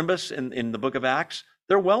 Barnabas in the book of Acts,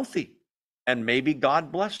 they're wealthy, and maybe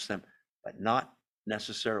God blessed them, but not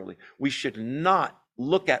necessarily. We should not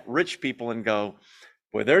look at rich people and go,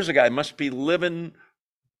 boy, there's a guy must be living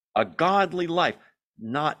a godly life.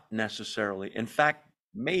 Not necessarily. In fact,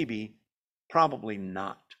 maybe, probably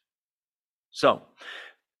not. So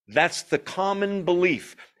that's the common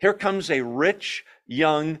belief. Here comes a rich,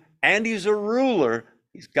 young, and he's a ruler.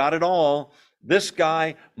 He's got it all. This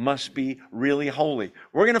guy must be really holy.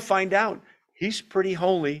 We're going to find out he's pretty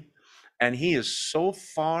holy, and he is so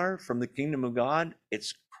far from the kingdom of God,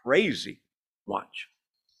 it's crazy. Watch.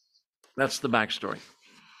 That's the backstory.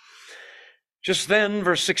 Just then,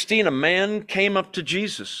 verse 16, a man came up to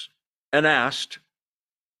Jesus and asked,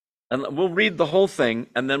 and we'll read the whole thing,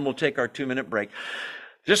 and then we'll take our 2-minute break.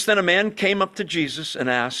 Just then a man came up to Jesus and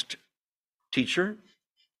asked, "Teacher,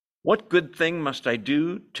 what good thing must I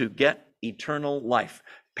do to get eternal life?"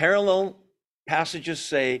 Parallel passages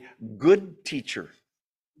say, good teacher.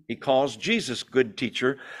 He calls Jesus good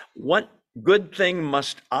teacher. What good thing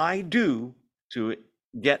must I do to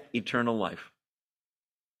get eternal life?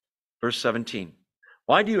 Verse 17,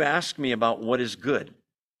 "Why do you ask me about what is good?"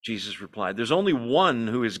 Jesus replied, "There's only one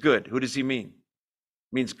who is good." Who does he mean?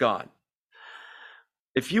 It means God.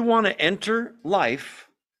 If you want to enter life,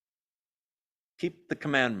 keep the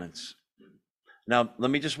commandments. Now, let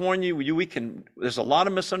me just warn you, there's a lot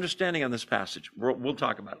of misunderstanding on this passage. We'll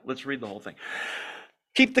talk about it. Let's read the whole thing.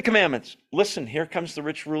 Keep the commandments. Listen, here comes the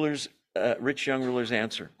rich young ruler's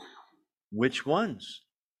answer. Which ones?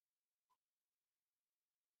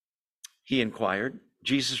 He inquired.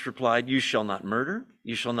 Jesus replied, "You shall not murder,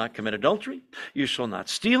 you shall not commit adultery, you shall not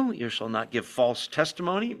steal, you shall not give false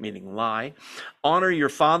testimony," meaning lie, "honor your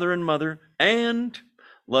father and mother, and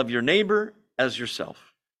love your neighbor as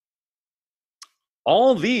yourself."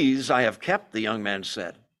 "All these I have kept," the young man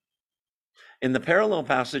said. In the parallel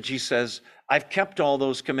passage, he says, "I've kept all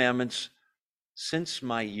those commandments since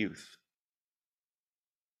my youth."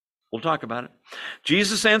 We'll talk about it.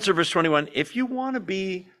 Jesus answered, verse 21, "If you want to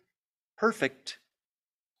be perfect,"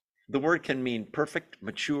 the word can mean perfect,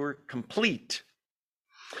 mature, complete,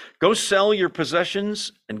 "go sell your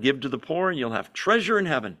possessions and give to the poor, and you'll have treasure in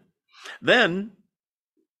heaven. Then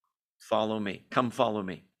follow me. Come follow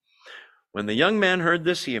me." When the young man heard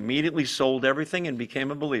this, he immediately sold everything and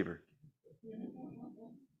became a believer.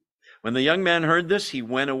 When the young man heard this, he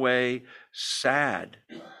went away sad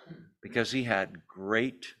because he had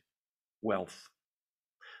great wealth.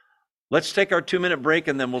 Let's take our 2-minute break,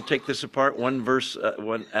 and then we'll take this apart one verse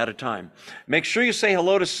one at a time. Make sure you say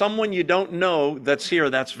hello to someone you don't know that's here.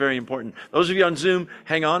 That's very important. Those of you on Zoom,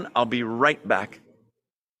 hang on. I'll be right back.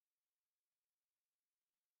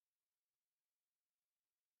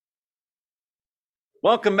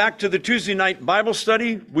 Welcome back to the Tuesday night Bible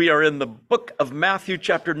study. We are in the book of Matthew,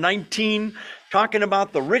 chapter 19, talking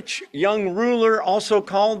about the rich young ruler, also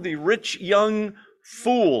called the rich young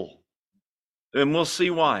fool. And we'll see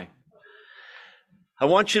why. I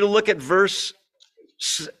want you to look at verse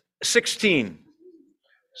 16.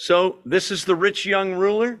 So this is the rich young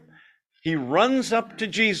ruler. He runs up to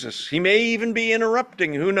Jesus. He may even be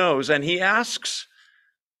interrupting, who knows? And he asks,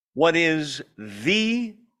 what is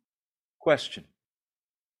the question?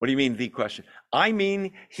 What do you mean, the question? I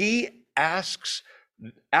mean, he asks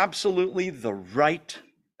absolutely the right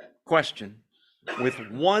question with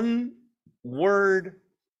one word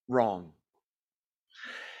wrong.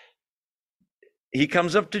 He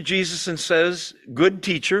comes up to Jesus and says, "Good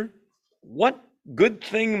teacher, what good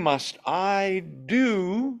thing must I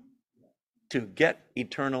do to get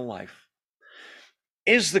eternal life?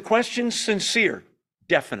 Is the question sincere?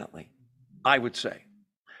 Definitely, I would say.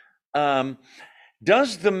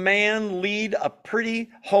 Does the man lead a pretty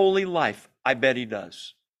holy life? I bet he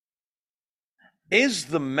does. Is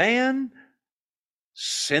the man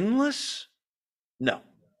sinless? No.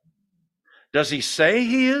 Does he say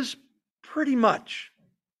he is? Pretty much,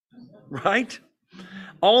 right?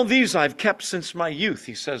 All these I've kept since my youth,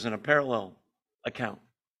 he says in a parallel account.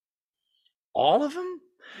 All of them?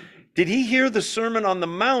 Did he hear the Sermon on the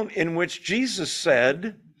Mount in which Jesus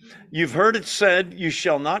said, you've heard it said, you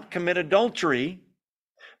shall not commit adultery,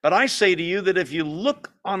 but I say to you that if you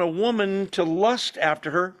look on a woman to lust after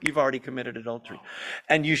her, you've already committed adultery.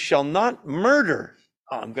 And you shall not murder.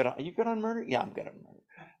 Oh, I'm good. Are you good on murder? Yeah, I'm good on murder.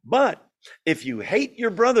 But if you hate your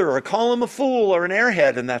brother or call him a fool or an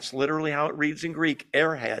airhead, and that's literally how it reads in Greek,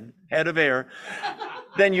 airhead, head of air,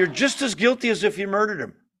 then you're just as guilty as if you murdered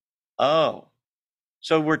him. Oh,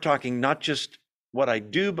 so we're talking not just what I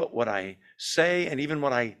do, but what I say and even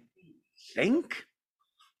what I think?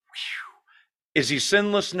 Whew. Is he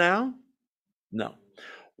sinless now? No.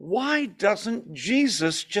 Why doesn't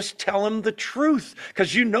Jesus just tell him the truth?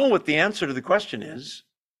 Because you know what the answer to the question is.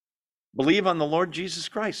 Believe on the Lord Jesus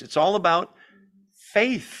Christ. It's all about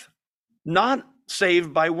faith, not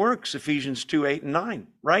saved by works, Ephesians 2, 8, and 9,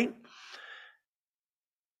 right?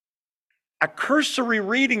 A cursory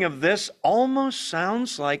reading of this almost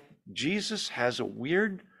sounds like Jesus has a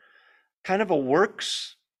weird kind of a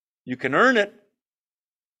works, you can earn it,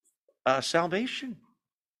 salvation,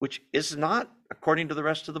 which is not according to the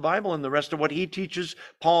rest of the Bible and the rest of what he teaches,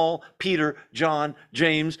 Paul, Peter, John,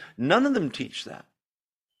 James, none of them teach that.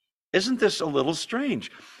 Isn't this a little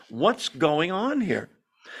strange? What's going on here?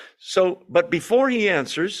 So, but before he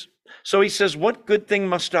answers, so he says, what good thing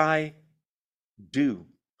must I do?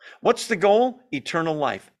 What's the goal? Eternal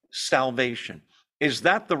life, salvation. Is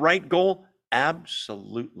that the right goal?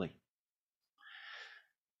 Absolutely.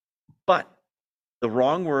 But the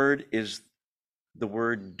wrong word is the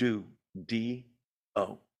word do,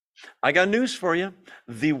 D-O. I got news for you.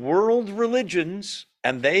 The world religions,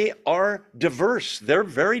 and they are diverse, they're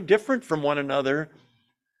very different from one another,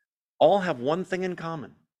 all have one thing in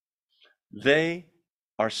common. They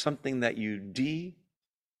are something that you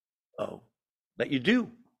D-O, that you do.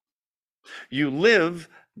 You live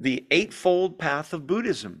the eightfold path of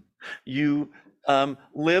Buddhism. You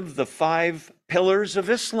live the 5 pillars of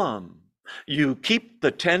Islam. You keep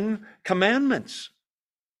the 10 commandments.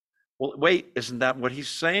 Well, wait, isn't that what he's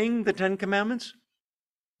saying, the 10 commandments?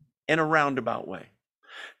 In a roundabout way.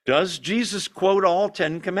 Does Jesus quote all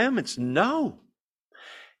 10 commandments? No.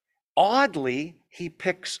 Oddly, he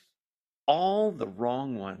picks all the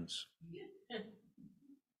wrong ones.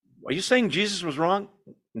 Are you saying Jesus was wrong?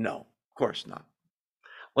 No, of course not.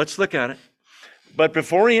 Let's look at it. But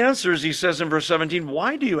before he answers, he says in verse 17,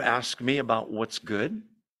 why do you ask me about what's good?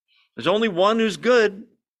 There's only one who's good,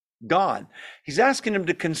 God. He's asking him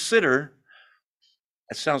to consider,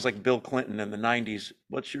 it sounds like Bill Clinton in the 90s,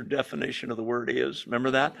 what's your definition of the word is?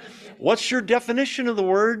 Remember that? What's your definition of the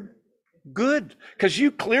word good? Because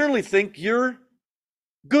you clearly think you're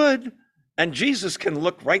good, and Jesus can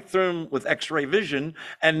look right through him with x-ray vision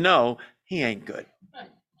and know he ain't good.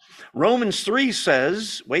 Romans 3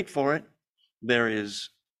 says, wait for it, there is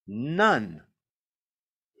none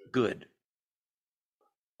good.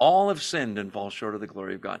 All have sinned and fall short of the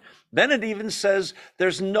glory of God. Then it even says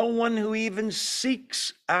there's no one who even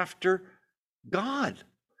seeks after God.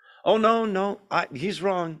 Oh, no, he's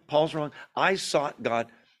wrong. Paul's wrong. I sought God.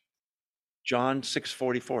 John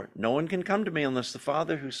 6:44. No one can come to me unless the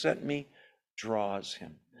Father who sent me draws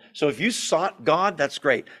him. So if you sought God, that's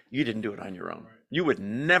great. You didn't do it on your own. You would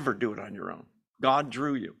never do it on your own. God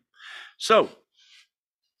drew you. So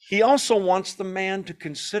he also wants the man to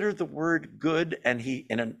consider the word good, and he,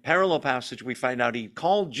 in a parallel passage, we find out he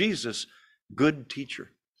called Jesus good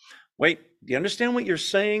teacher. Wait, do you understand what you're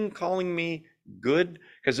saying, calling me good?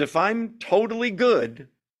 Because if I'm totally good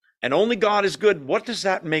and only God is good, what does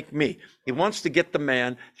that make me? He wants to get the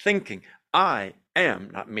man thinking, I am,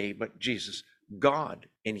 not me, but Jesus, God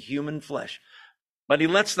in human flesh. But he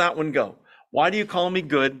lets that one go. Why do you call me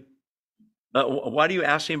good? Why do you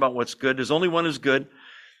ask me about what's good? There's only one who's good.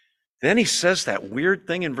 Then he says that weird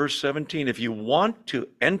thing in verse 17, if you want to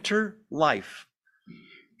enter life,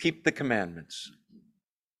 keep the commandments.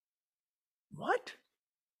 What?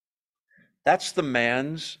 That's the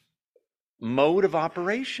man's mode of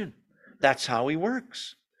operation. That's how he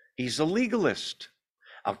works. He's a legalist.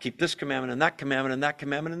 I'll keep this commandment and that commandment and that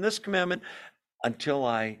commandment and this commandment until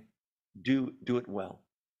I do it well.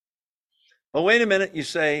 Well, wait a minute, you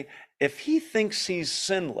say, if he thinks he's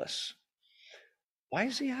sinless, why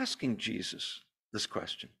is he asking Jesus this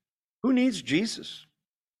question? Who needs Jesus?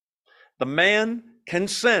 The man can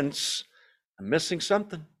sense, I'm missing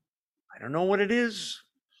something. I don't know what it is.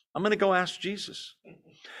 I'm going to go ask Jesus.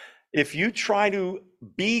 If you try to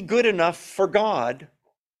be good enough for God,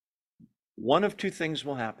 one of two things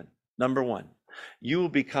will happen. Number one, you will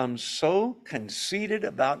become so conceited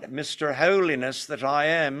about Mr. Holiness that I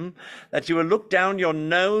am, that you will look down your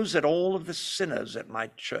nose at all of the sinners at my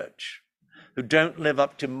church who don't live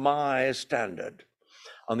up to my standard.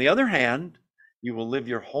 On the other hand, you will live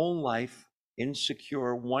your whole life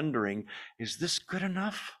insecure, wondering, is this good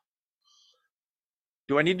enough?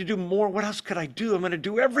 Do I need to do more? What else could I do? I'm going to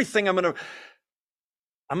do everything. I'm going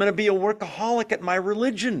to be a workaholic at my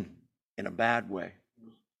religion in a bad way.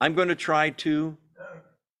 I'm going to try to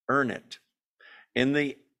earn it. In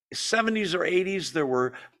the 70s or 80s, there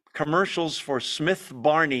were commercials for Smith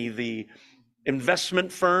Barney, the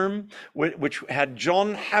investment firm, which had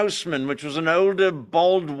John Houseman, which was an older,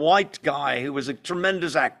 bald, white guy who was a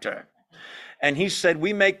tremendous actor. And he said,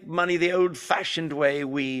 we make money the old-fashioned way,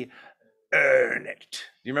 we earn it. Do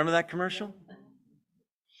you remember that commercial?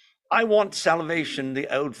 I want salvation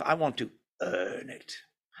I want to earn it.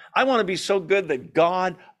 I want to be so good that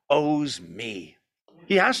God owes me.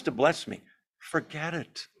 He has to bless me. Forget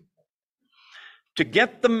it. To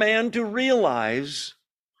get the man to realize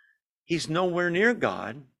he's nowhere near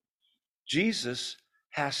God, Jesus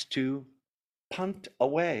has to punt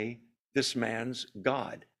away this man's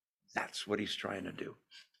God. That's what he's trying to do.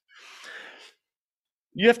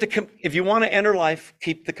 You have to, if you want to enter life,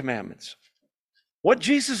 keep the commandments. What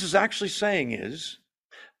Jesus is actually saying is,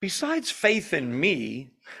 besides faith in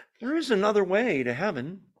me, there is another way to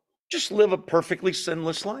heaven. Just live a perfectly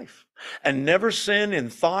sinless life and never sin in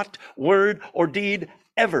thought, word, or deed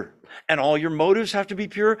ever. And all your motives have to be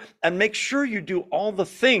pure, and make sure you do all the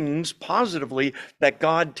things positively that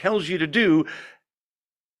God tells you to do.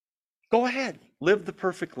 Go ahead, live the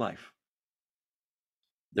perfect life.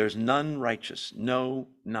 There's none righteous, no,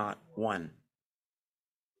 not one.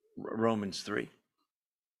 Romans 3.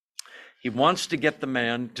 He wants to get the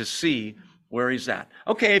man to see where he's at.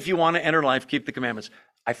 Okay, if you want to enter life, keep the commandments.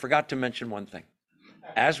 I forgot to mention one thing.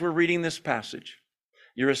 As we're reading this passage,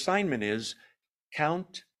 your assignment is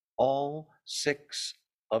count all 6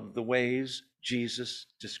 of the ways Jesus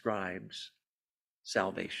describes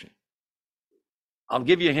salvation. I'll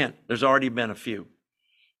give you a hint. There's already been a few.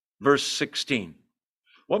 Verse 16.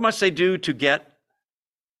 What must they do to get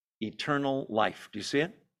eternal life? Do you see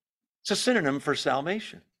it? It's a synonym for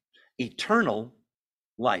salvation. Eternal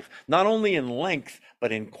life, not only in length,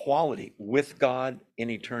 but in quality with God in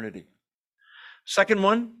eternity. Second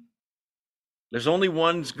one, there's only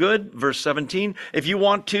one's good. Verse 17, if you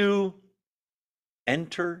want to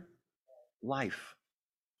enter life.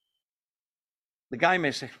 The guy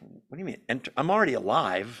may say, what do you mean? Enter? I'm already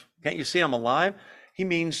alive. Can't you see I'm alive? He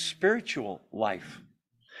means spiritual life.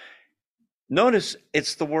 Notice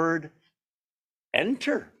it's the word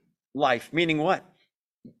enter life, meaning what?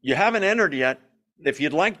 You haven't entered yet. If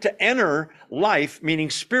you'd like to enter life, meaning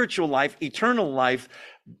spiritual life, eternal life,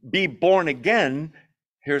 be born again,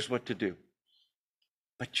 here's what to do.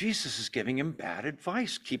 But Jesus is giving him bad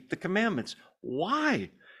advice. Keep the commandments.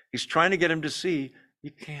 Why? He's trying to get him to see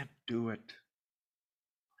you can't do it.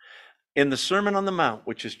 In the Sermon on the Mount,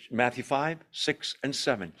 which is Matthew 5, 6, and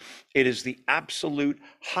 7, it is the absolute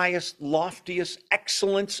highest, loftiest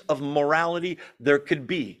excellence of morality there could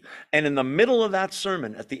be. And in the middle of that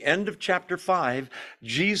sermon, at the end of chapter 5,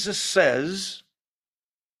 Jesus says,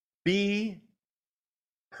 be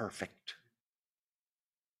perfect.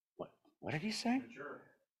 What did he say? Sure.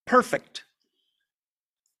 Perfect.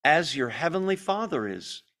 As your heavenly Father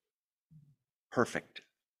is perfect.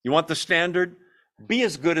 You want the standard? Be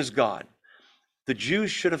as good as God. The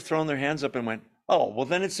Jews should have thrown their hands up and went, oh, well,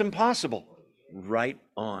 then it's impossible. Right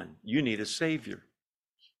on. You need a Savior.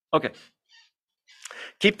 Okay.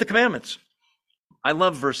 Keep the commandments. I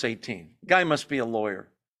love verse 18. Guy must be a lawyer.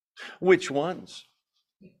 Which ones?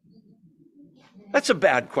 That's a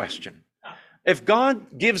bad question. If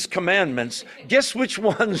God gives commandments, guess which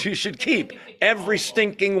ones you should keep? Every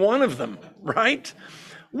stinking one of them, right?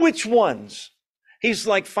 Which ones? He's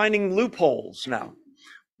like finding loopholes now.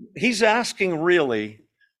 He's asking really,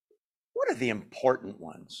 what are the important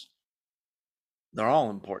ones? They're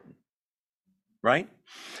all important, right?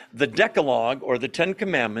 The Decalogue, or the 10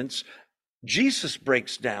 Commandments, Jesus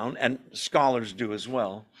breaks down, and scholars do as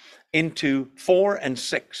well, into 4 and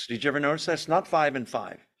 6. Did you ever notice that? It's not 5 and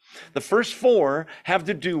 5. The first 4 have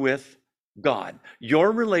to do with God,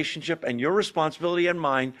 your relationship and your responsibility and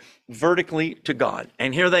mine vertically to God.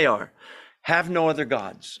 And here they are. Have no other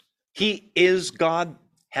gods. He is God.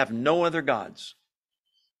 Have no other gods.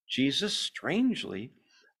 Jesus, strangely,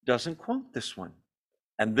 doesn't quote this one.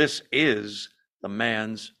 And this is the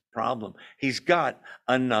man's problem. He's got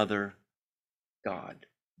another God,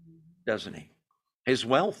 doesn't he? His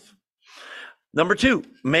wealth. Number 2,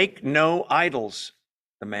 make no idols.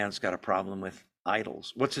 The man's got a problem with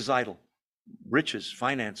idols. What's his idol? Riches,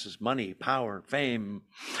 finances, money, power, fame.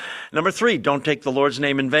 Number 3, don't take the Lord's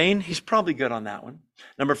name in vain. He's probably good on that one.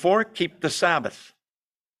 Number 4, keep the Sabbath.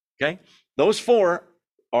 Okay? Those 4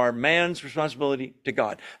 are man's responsibility to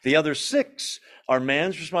God. The other 6 are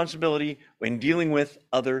man's responsibility when dealing with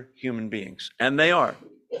other human beings. And they are: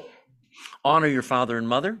 honor your father and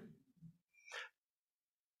mother.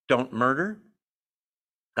 Don't murder.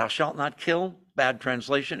 Thou shalt not kill. Bad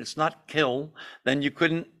translation. It's not kill. Then you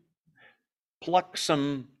couldn't pluck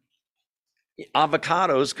some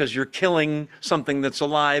avocados because you're killing something that's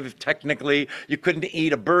alive. Technically, you couldn't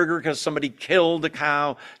eat a burger because somebody killed a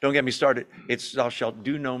cow. Don't get me started. It's thou shalt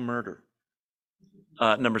do no murder.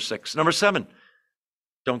 Number 6. Number 7,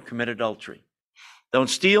 don't commit adultery. Don't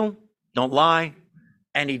steal. Don't lie.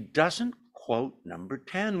 And he doesn't quote number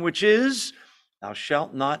 10, which is thou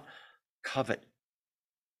shalt not covet.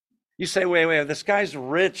 You say, wait, this guy's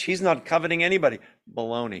rich. He's not coveting anybody.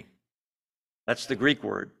 Baloney. That's the Greek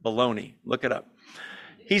word, baloney. Look it up.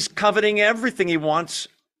 He's coveting everything. He wants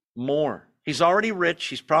more. He's already rich.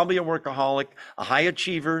 He's probably a workaholic, a high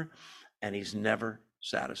achiever, and he's never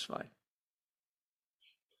satisfied.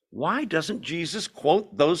 Why doesn't Jesus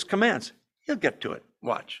quote those commands? He'll get to it.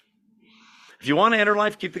 Watch. If you want to enter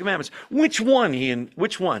life, keep the commandments. Which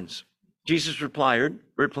ones? Jesus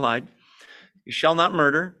replied, you shall not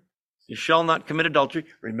murder. You shall not commit adultery.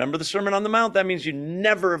 Remember the Sermon on the Mount? That means you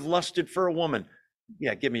never have lusted for a woman.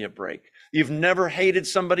 Yeah, give me a break. You've never hated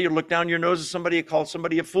somebody or looked down your nose at somebody or called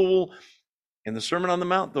somebody a fool. In the Sermon on the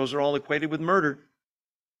Mount, those are all equated with murder.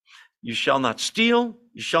 You shall not steal.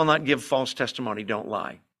 You shall not give false testimony. Don't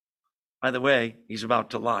lie. By the way, he's about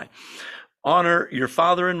to lie. Honor your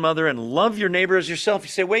father and mother and love your neighbor as yourself. You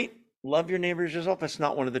say, wait, love your neighbor as yourself. That's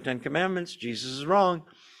not one of the 10 commandments. Jesus is wrong.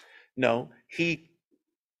 No,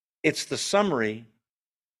 it's the summary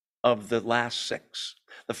of the last 6.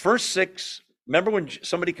 The first 6, remember when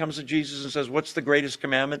somebody comes to Jesus and says, what's the greatest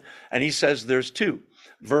commandment? And he says there's 2.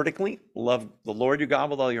 Vertically, love the Lord your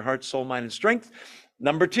God with all your heart, soul, mind, and strength.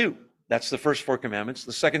 Number 2, that's the first 4 commandments.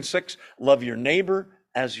 The second 6, love your neighbor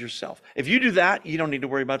as yourself. If you do that, you don't need to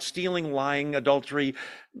worry about stealing, lying, adultery,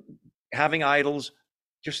 having idols,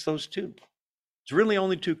 just those 2. It's really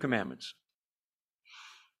only 2 commandments.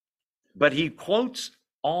 But he quotes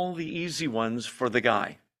all the easy ones for the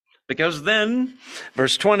guy. Because then,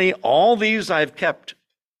 verse 20, all these I've kept.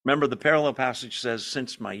 Remember, the parallel passage says,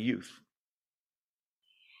 since my youth.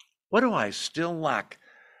 What do I still lack?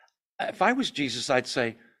 If I was Jesus, I'd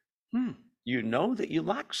say, you know that you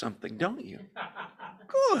lack something, don't you?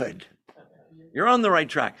 Good. You're on the right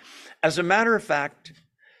track. As a matter of fact,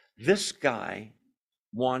 this guy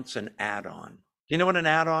wants an add-on. Do you know what an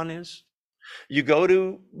add-on is? You go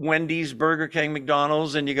to Wendy's, Burger King,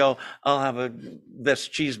 McDonald's, and you go, I'll have this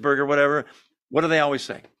cheeseburger, whatever. What do they always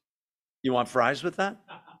say? You want fries with that?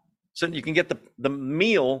 So you can get the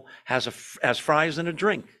meal has fries and a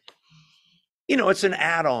drink. You know, it's an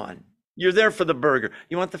add-on. You're there for the burger.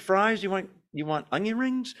 You want the fries? You want onion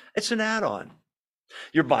rings? It's an add-on.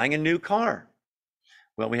 You're buying a new car.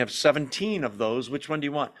 Well, we have 17 of those. Which one do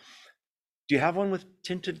you want? Do you have one with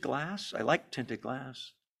tinted glass? I like tinted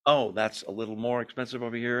glass. Oh, that's a little more expensive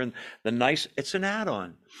over here. And it's an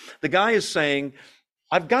add-on. The guy is saying,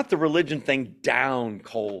 I've got the religion thing down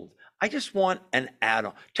cold. I just want an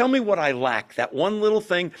add-on. Tell me what I lack. That one little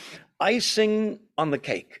thing, icing on the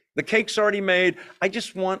cake. The cake's already made. I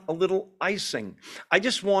just want a little icing. I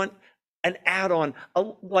just want an add-on,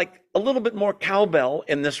 like a little bit more cowbell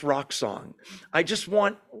in this rock song. I just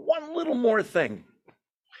want one little more thing.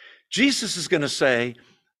 Jesus is going to say,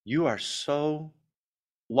 you are so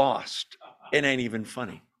lost. It ain't even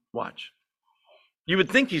funny. Watch. You would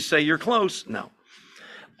think he'd say you're close. No.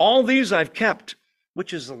 All these I've kept,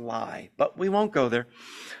 which is a lie, but we won't go there.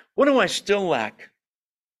 What do I still lack?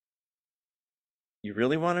 You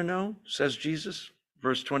really want to know? Says Jesus,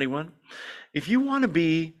 verse 21. If you want to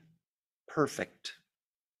be perfect,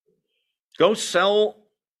 go sell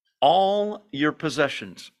all your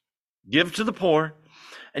possessions, give to the poor,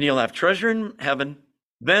 and you'll have treasure in heaven.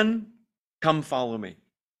 Then come follow me.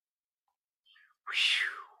 Whew.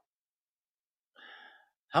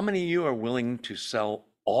 How many of you are willing to sell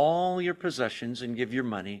all your possessions and give your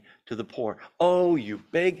money to the poor. Oh, you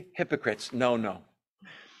big hypocrites. No, no.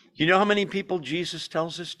 You know how many people Jesus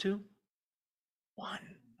tells this to? One.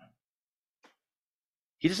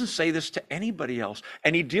 He doesn't say this to anybody else.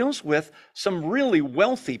 And he deals with some really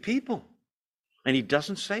wealthy people. And he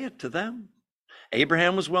doesn't say it to them.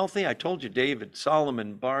 Abraham was wealthy. I told you, David,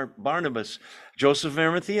 Solomon, Barnabas, Joseph of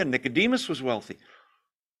Arimathea, Nicodemus was wealthy.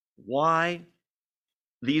 Why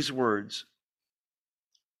these words?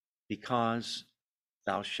 Because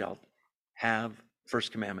thou shalt have,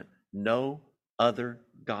 first commandment, no other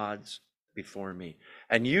gods before me.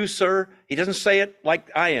 And you, sir, he doesn't say it like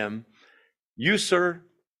I am. You, sir,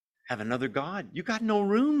 have another God. You got no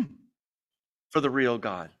room for the real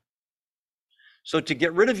God. So to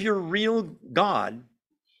get rid of your real God,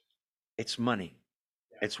 it's money,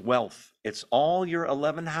 it's wealth, it's all your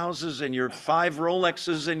 11 houses and your 5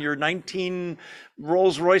 Rolexes and your 19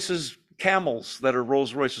 Rolls Royces, camels that are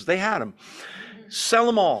Rolls Royces. They had them. Sell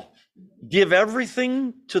them all. Give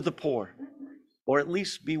everything to the poor, or at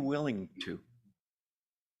least be willing to.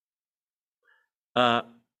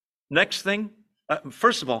 Next thing,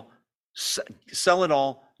 first of all, sell it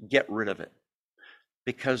all, get rid of it.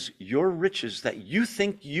 Because your riches that you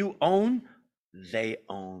think you own, they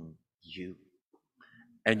own you.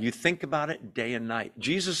 And you think about it day and night.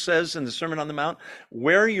 Jesus says in the Sermon on the Mount,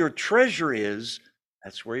 where your treasure is,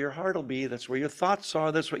 that's where your heart will be. That's where your thoughts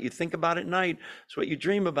are. That's what you think about at night. That's what you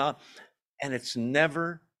dream about. And it's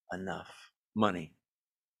never enough money.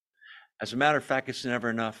 As a matter of fact, it's never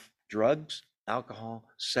enough drugs, alcohol,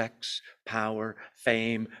 sex, power,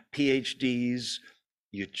 fame, PhDs.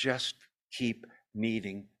 You just keep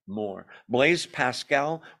needing more. Blaise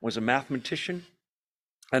Pascal was a mathematician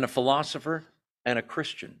and a philosopher and a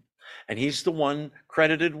Christian. And he's the one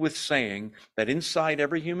credited with saying that inside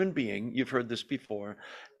every human being, you've heard this before,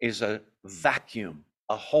 is a vacuum,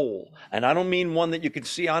 a hole. And I don't mean one that you can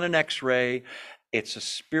see on an X-ray. It's a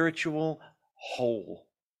spiritual hole.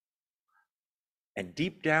 And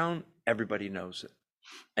deep down, everybody knows it.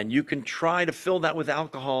 And you can try to fill that with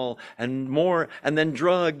alcohol and more, and then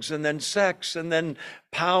drugs, and then sex, and then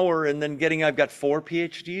power, and then I've got 4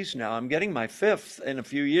 PhDs now. I'm getting my 5th in a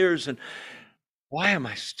few years. And why am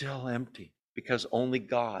I still empty? Because only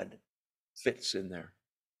God fits in there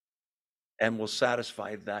and will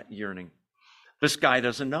satisfy that yearning. This guy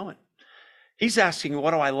doesn't know it. He's asking,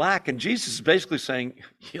 what do I lack? And Jesus is basically saying,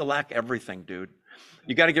 you lack everything, dude.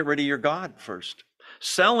 You got to get rid of your God first.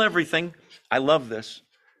 Sell everything. I love this.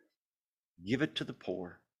 Give it to the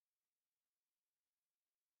poor.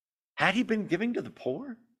 Had he been giving to the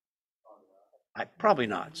poor? Probably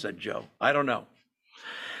not, said Joe. I don't know.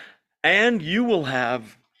 And you will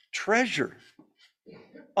have treasure.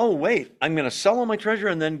 Oh, wait, I'm going to sell all my treasure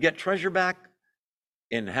and then get treasure back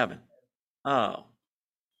in heaven. Oh,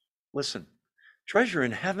 listen, treasure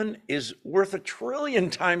in heaven is worth 1 trillion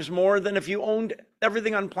times more than if you owned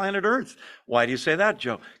everything on planet Earth. Why do you say that,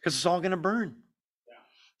 Joe? Because it's all going to burn.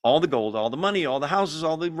 All the gold, all the money, all the houses,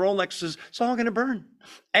 all the Rolexes, it's all going to burn.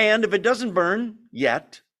 And if it doesn't burn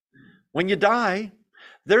yet, when you die,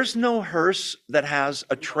 there's no hearse that has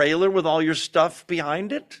a trailer with all your stuff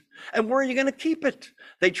behind it. And where are you going to keep it?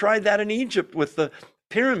 They tried that in Egypt with the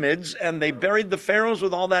pyramids, and they buried the pharaohs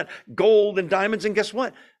with all that gold and diamonds. And guess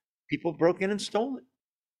what? People broke in and stole it.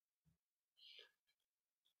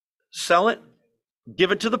 Sell it,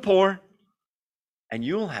 give it to the poor, and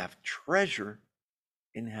you'll have treasure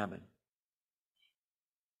in heaven.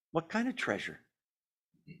 What kind of treasure?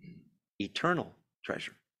 Eternal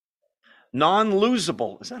treasure.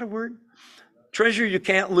 Non-losable. Is that a word? Treasure you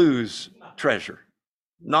can't lose. Treasure.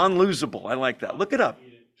 Non-losable. I like that. Look it up.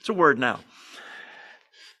 It's a word now.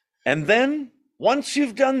 And then, once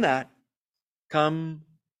you've done that, come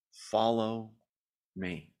follow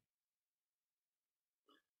me.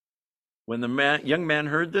 When the young man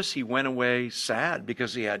heard this, he went away sad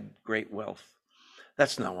because he had great wealth.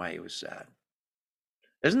 That's not why he was sad.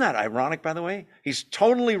 Isn't that ironic, by the way? He's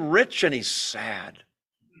totally rich and he's sad.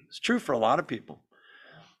 It's true for a lot of people.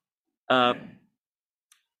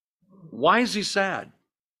 Why is he sad?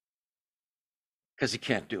 Because he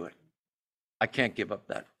can't do it. I can't give up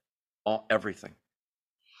everything.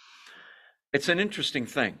 It's an interesting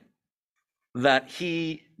thing that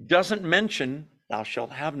he doesn't mention, thou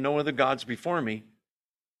shalt have no other gods before me,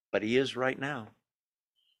 but he is right now.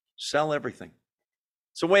 Sell everything.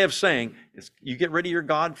 It's a way of saying, you get rid of your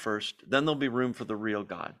God first, then there'll be room for the real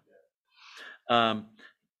God.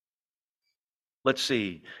 Let's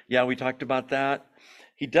see. Yeah, we talked about that.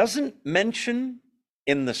 He doesn't mention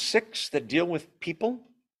in the 6 that deal with people.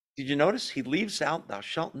 Did you notice? He leaves out, thou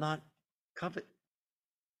shalt not covet.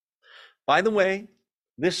 By the way,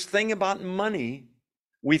 This thing about money,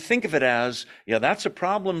 we think of it as, yeah, that's a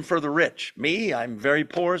problem for the rich. Me, I'm very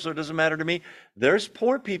poor, so it doesn't matter to me. There's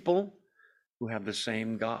poor people who have the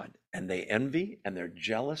same God, and they envy and they're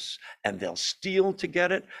jealous and they'll steal to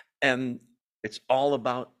get it. And it's all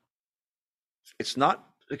about, it's not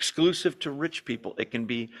exclusive to rich people. It can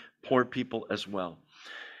be poor people as well.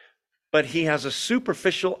 But he has a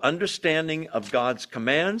superficial understanding of God's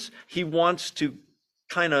commands. He wants to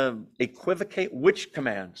kind of equivocate which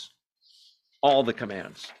commands. All the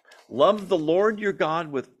commands. Love the Lord your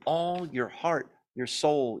God with all your heart, your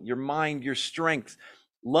soul, your mind, your strength.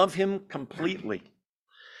 Love him completely.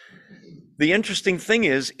 The interesting thing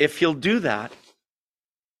is, if he'll do that,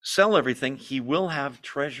 sell everything, he will have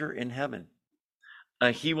treasure in heaven.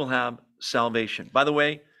 He will have salvation. By the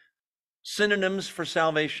way, synonyms for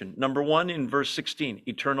salvation. Number 1 in verse 16,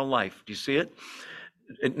 eternal life. Do you see it?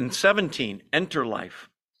 In 17, enter life.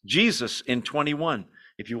 Jesus in 21.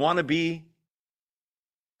 If you want to be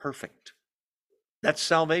perfect, that's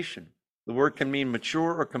salvation. The word can mean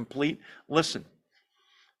mature or complete. Listen,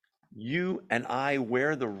 you and I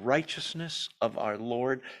wear the righteousness of our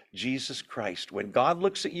Lord Jesus Christ. When God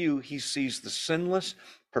looks at you, he sees the sinless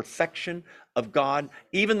perfection of God,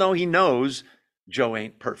 even though he knows Joe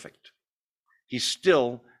ain't perfect. He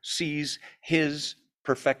still sees his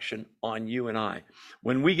perfection on you and I.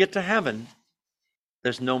 When we get to heaven,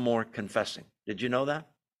 there's no more confessing. Did you know that?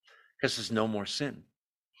 Because there's no more sin.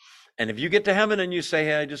 And if you get to heaven and you say,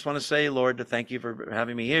 hey, I just want to say, Lord, to thank you for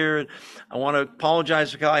having me here. I want to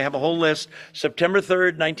apologize because I have a whole list. September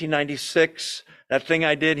 3rd, 1996, that thing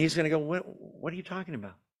I did, he's going to go, what are you talking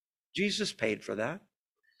about? Jesus paid for that,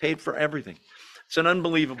 paid for everything. It's an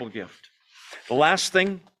unbelievable gift. The last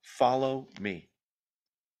thing, follow me.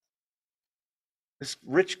 This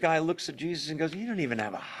rich guy looks at Jesus and goes, you don't even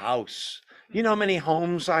have a house. You know how many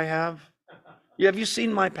homes I have? Have you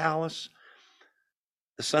seen my palace?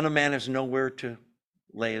 The Son of Man has nowhere to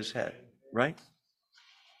lay his head, right?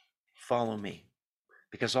 Follow me.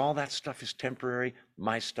 Because all that stuff is temporary.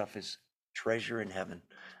 My stuff is treasure in heaven.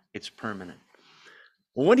 It's permanent.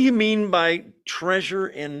 Well, what do you mean by treasure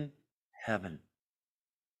in heaven?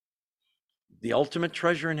 The ultimate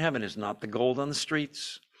treasure in heaven is not the gold on the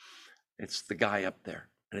streets. It's the guy up there.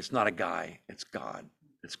 And it's not a guy. It's God.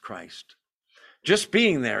 It's Christ. Just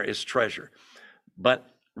being there is treasure, but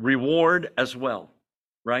reward as well.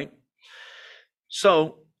 Right?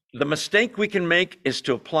 So the mistake we can make is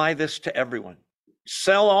to apply this to everyone.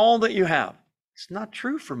 Sell all that you have. It's not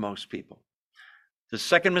true for most people. The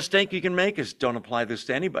second mistake you can make is don't apply this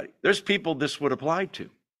to anybody. There's people this would apply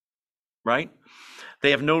to, right?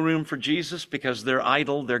 They have no room for Jesus because their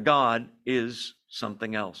idol, their God, is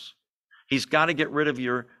something else. He's got to get rid of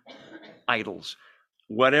your idols,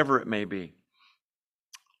 whatever it may be.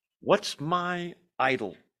 What's my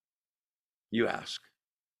idol, you ask?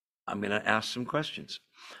 I'm going to ask some questions.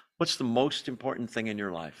 What's the most important thing in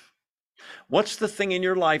your life? What's the thing in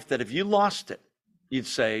your life that if you lost it, you'd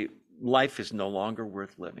say, life is no longer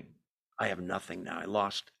worth living. I have nothing now. I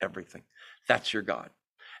lost everything. That's your God.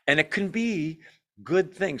 And it can be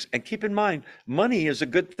good things. And keep in mind, money is a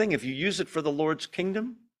good thing. If you use it for the Lord's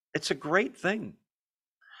kingdom, it's a great thing.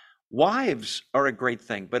 Wives are a great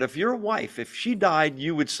thing. But if your wife, if she died,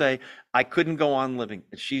 you would say, I couldn't go on living.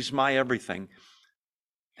 She's my everything.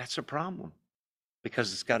 That's a problem,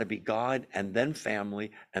 because it's got to be God and then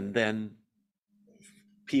family and then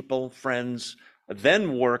people, friends,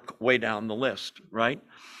 then work way down the list, right?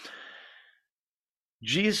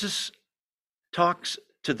 Jesus talks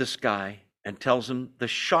to this guy and tells him the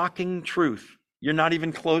shocking truth. You're not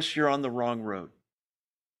even close. You're on the wrong road.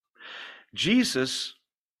 Jesus,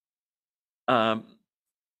 the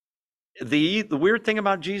weird thing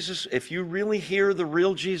about Jesus, if you really hear the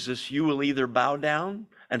real Jesus, you will either bow down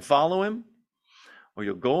and follow him, or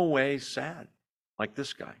you'll go away sad, like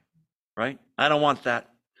this guy, right? I don't want that.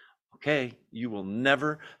 Okay, you will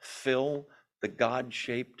never fill the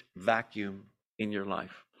God-shaped vacuum in your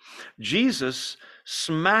life. Jesus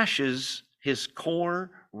smashes his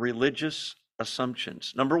core religious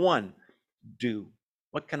assumptions. Number 1, do.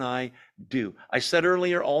 What can I do? I said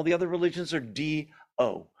earlier, all the other religions are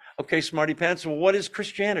D-O. Okay, smarty pants, well, what is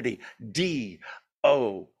Christianity? D-O-N-E.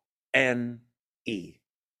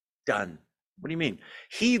 Done. What do you mean?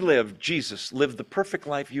 Jesus lived the perfect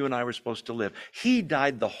life you and I were supposed to live. He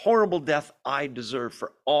died the horrible death I deserve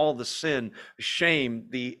for all the sin,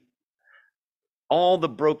 shame, all the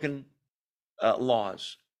broken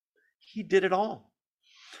laws. He did it all.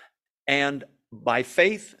 And by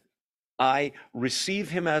faith, I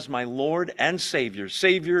receive him as my Lord and Savior.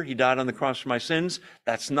 Savior, he died on the cross for my sins.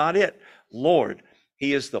 That's not it. Lord,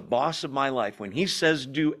 He is the boss of my life. When he says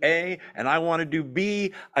do A and I want to do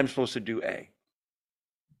B, I'm supposed to do A.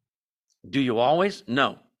 Do you always?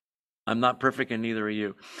 No. I'm not perfect and neither are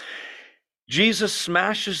you. Jesus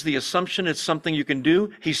smashes the assumption it's something you can do.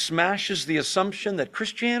 He smashes the assumption that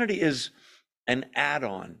Christianity is an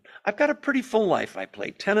add-on. I've got a pretty full life. I play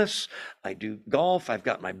tennis, I do golf, I've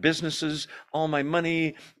got my businesses, all my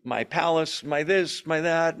money, my palace, my this, my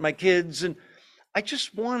that, my kids, and I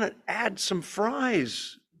just want to add some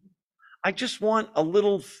fries. I just want a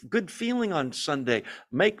little good feeling on Sunday.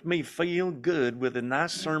 Make me feel good with a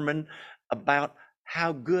nice sermon about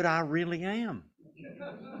how good I really am.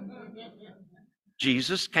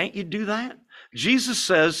 Jesus, can't you do that? Jesus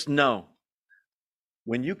says, no.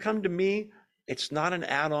 When you come to me, it's not an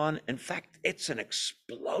add-on. In fact, it's an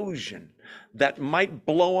explosion that might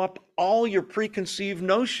blow up all your preconceived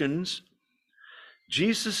notions.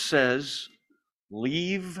 Jesus says,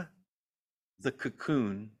 leave the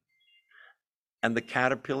cocoon and the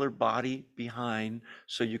caterpillar body behind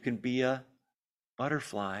so you can be a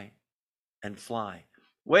butterfly and fly.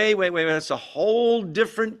 Wait, that's a whole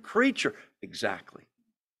different creature. Exactly.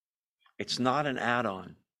 It's not an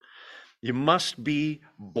add-on. You must be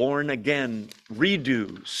born again,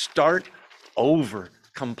 redo, start over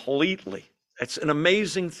completely. It's an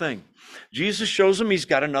amazing thing. Jesus shows him he's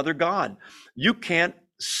got another God. You can't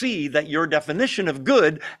see that your definition of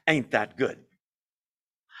good ain't that good.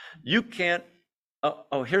 You can't,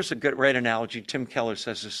 here's a great analogy. Tim Keller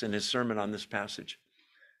says this in his sermon on this passage.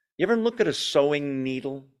 You ever look at a sewing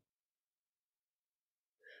needle?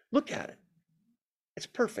 Look at it. It's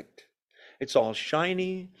perfect. It's all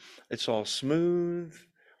shiny. It's all smooth.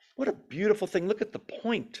 What a beautiful thing. Look at the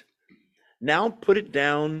point. Now put it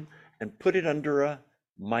down and put it under a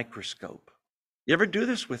microscope. You ever do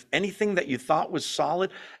this with anything that you thought was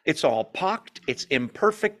solid? It's all pocked. It's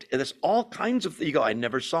imperfect. There's all kinds of things. You go, I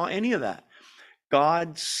never saw any of that.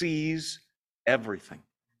 God sees everything.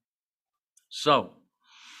 So,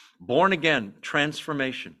 born again,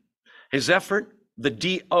 transformation. His effort, the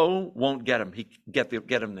D-O won't get him. He get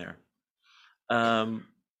him there.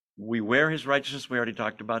 We wear his righteousness. We already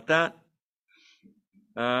talked about that.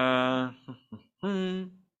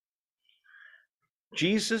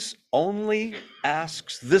 Jesus only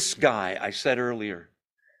asks this guy, I said earlier,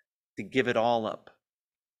 to give it all up.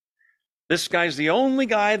 This guy's the only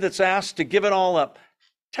guy that's asked to give it all up.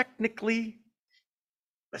 Technically,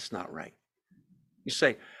 that's not right. You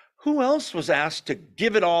say, who else was asked to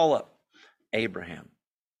give it all up? Abraham.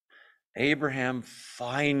 Abraham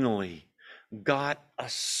finally got a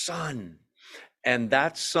son, and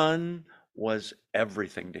that son was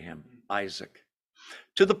everything to him, Isaac.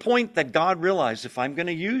 To the point that God realized, if I'm going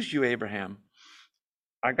to use you, Abraham,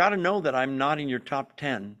 I got to know that I'm not in your top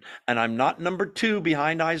 10, and I'm not number 2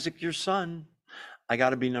 behind Isaac, your son. I got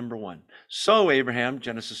to be number 1. So Abraham,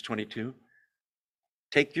 Genesis 22,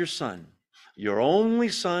 take your son, your only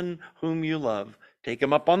son whom you love, take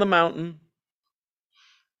him up on the mountain,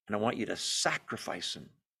 and I want you to sacrifice him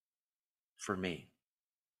for me.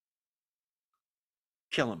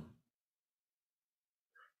 Kill him.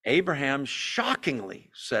 Abraham shockingly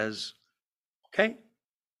says, okay.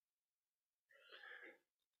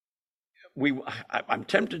 I'm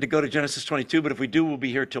tempted to go to Genesis 22, but if we do, we'll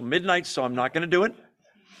be here till midnight, so I'm not going to do it.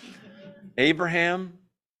 Abraham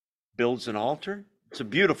builds an altar. It's a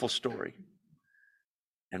beautiful story.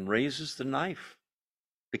 And raises the knife.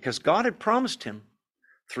 Because God had promised him,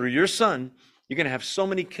 through your son, you're going to have so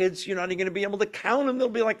many kids, you're not even going to be able to count them. They'll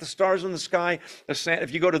be like the stars in the sky.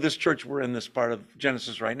 If you go to this church, we're in this part of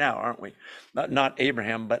Genesis right now, aren't we? Not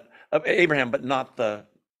Abraham, but not the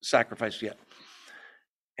sacrifice yet.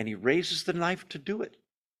 And he raises the knife to do it.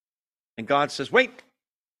 And God says, wait,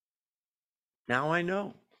 now I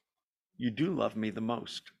know you do love me the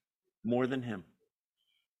most, more than him.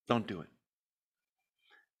 Don't do it.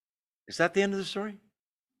 Is that the end of the story?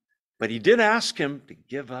 But he did ask him to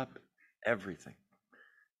give up everything.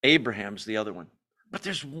 Abraham's the other one. But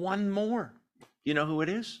there's one more. You know who it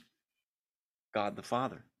is? God the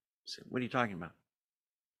Father. So what are you talking about?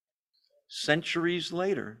 Centuries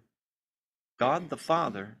later, God the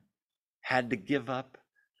Father had to give up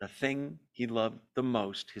the thing he loved the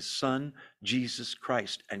most, his son, Jesus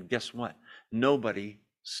Christ. And guess what? Nobody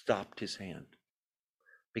stopped his hand.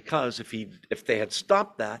 Because if they had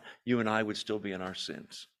stopped that, you and I would still be in our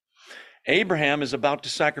sins. Abraham is about to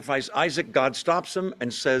sacrifice Isaac. God stops him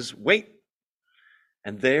and says, wait.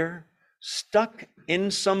 And there, stuck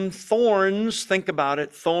in some thorns, think about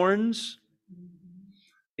it, thorns,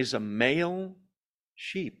 is a male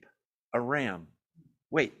sheep, a ram.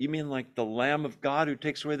 Wait, you mean like the Lamb of God who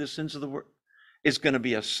takes away the sins of the world is going to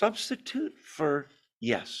be a substitute for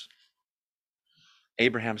Yes.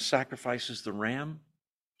 Abraham sacrifices the ram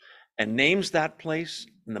and names that place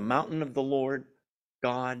in the mountain of the Lord,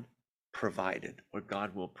 God provided, or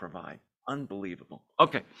God will provide. Unbelievable.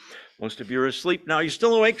 Okay, most of you are asleep now. You're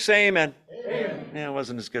still awake? Say amen. Amen. Yeah, it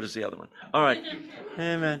wasn't as good as the other one. All right,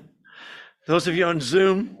 amen. Those of you on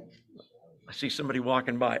Zoom, I see somebody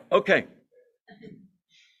walking by. Okay.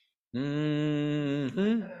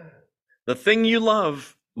 The thing you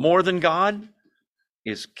love more than God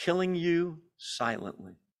is killing you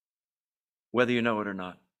silently, whether you know it or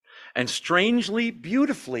not. And strangely,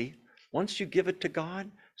 beautifully, once you give it to God,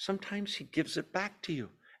 sometimes he gives it back to you.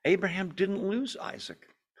 Abraham didn't lose Isaac.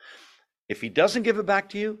 If he doesn't give it back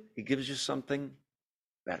to you, he gives you something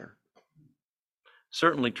better.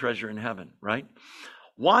 Certainly treasure in heaven, right?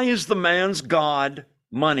 Why is the man's God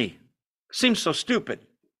money? Seems so stupid.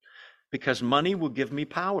 Because money will give me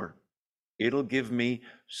power. It'll give me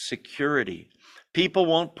security. People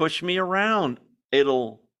won't push me around.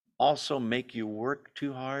 It'll also make you work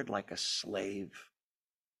too hard like a slave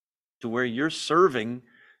to where you're serving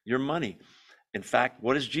your money. In fact,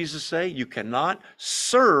 what does Jesus say? You cannot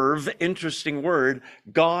serve, interesting word,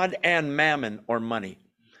 God and mammon or money.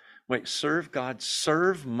 Wait, serve God,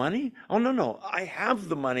 serve money? Oh, no, I have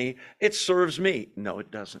the money. It serves me. No,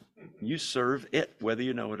 it doesn't. You serve it, whether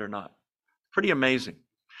you know it or not. Pretty amazing.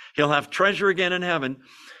 He'll have treasure again in heaven.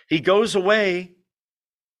 He goes away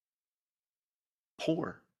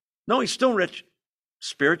poor. No, he's still rich.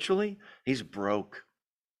 Spiritually, he's broke.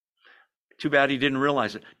 Too bad he didn't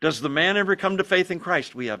realize it. Does the man ever come to faith in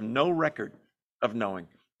Christ? We have no record of knowing.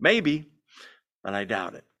 Maybe, but I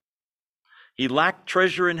doubt it. He lacked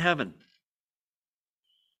treasure in heaven.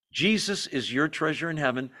 Jesus is your treasure in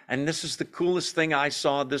heaven. And this is the coolest thing I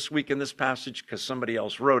saw this week in this passage, because somebody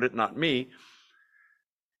else wrote it, not me.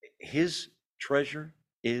 His treasure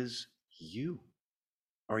is you,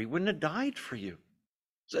 or he wouldn't have died for you.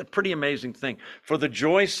 It's a pretty amazing thing. For the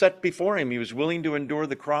joy set before him, he was willing to endure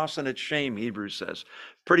the cross and its shame, Hebrews says.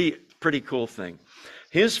 Pretty cool thing.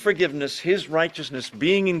 His forgiveness, his righteousness,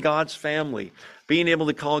 being in God's family, being able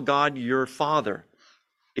to call God your Father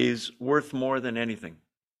is worth more than anything.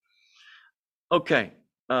 Okay.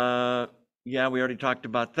 Yeah, we already talked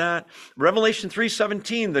about that. Revelation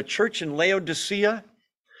 3:17, the church in Laodicea,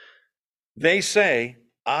 they say,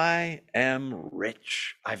 I am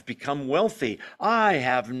rich. I've become wealthy. I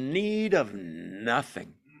have need of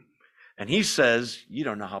nothing. And he says, you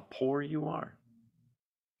don't know how poor you are.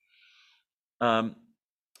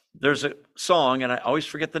 There's a song, and I always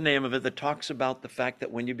forget the name of it, that talks about the fact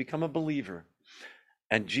that when you become a believer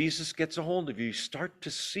and Jesus gets a hold of you, you start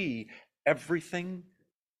to see everything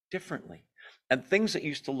differently. And things that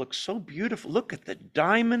used to look so beautiful. Look at the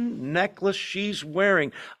diamond necklace she's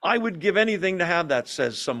wearing. I would give anything to have that,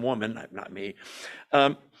 says some woman, not me.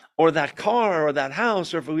 Or that car or that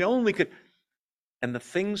house, or if we only could. And the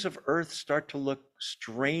things of earth start to look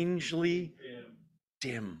strangely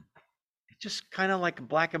dim. It's just kind of like a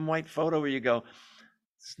black and white photo where you go,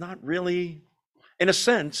 it's not really, in a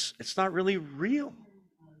sense, it's not really real.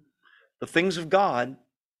 The things of God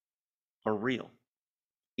are real,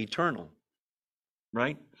 eternal.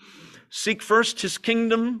 Right? Seek first his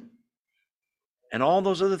kingdom, and all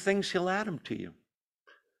those other things, he'll add them to you.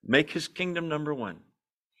 Make his kingdom number one.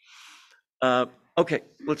 Okay,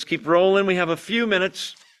 let's keep rolling. We have a few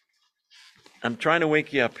minutes. I'm trying to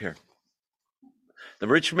wake you up here. The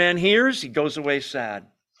rich man hears, he goes away sad.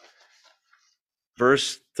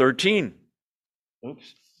 Verse 13.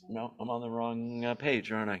 Oops, no, I'm on the wrong page,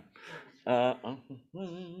 aren't I?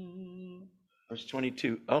 Verse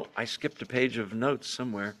 22. Oh, I skipped a page of notes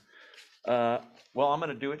somewhere. Well, I'm going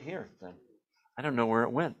to do it here then. I don't know where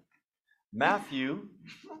it went. Matthew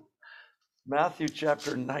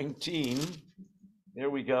chapter 19. There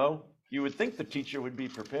we go. You would think the teacher would be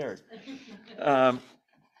prepared.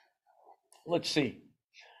 Let's see.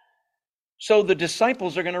 So the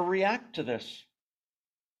disciples are going to react to this.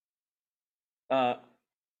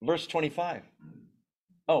 Verse 25.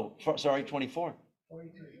 Oh, sorry, 24.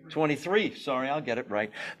 23, sorry, I'll get it right.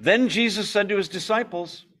 Then Jesus said to his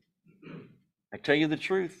disciples, I tell you the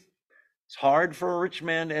truth, it's hard for a rich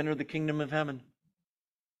man to enter the kingdom of heaven.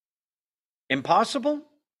 Impossible?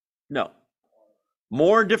 No.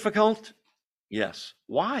 More difficult? Yes.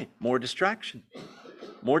 Why? More distraction.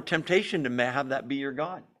 More temptation to have that be your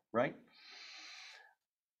God, right?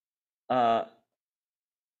 By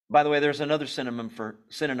the way, there's another synonym for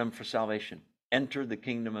salvation. Enter the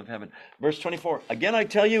kingdom of heaven. Verse 24, again I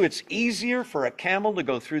tell you, it's easier for a camel to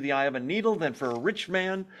go through the eye of a needle than for a rich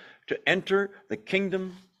man to enter the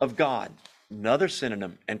kingdom of God. Another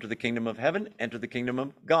synonym, enter the kingdom of heaven, enter the kingdom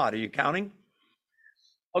of God. Are you counting?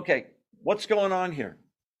 Okay, what's going on here?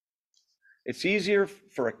 It's easier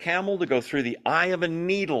for a camel to go through the eye of a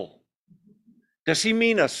needle. Does he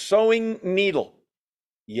mean a sewing needle?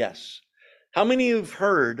 Yes. How many of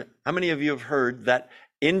you have heard that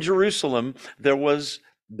in Jerusalem there was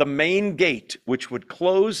the main gate which would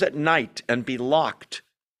close at night and be locked,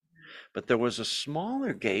 but there was a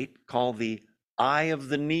smaller gate called the eye of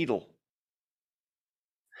the needle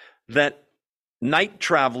that night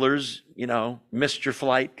travelers, missed your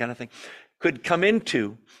flight kind of thing, could come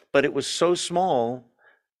into, but it was so small.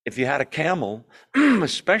 If you had a camel,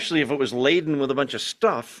 especially if it was laden with a bunch of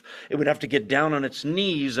stuff, it would have to get down on its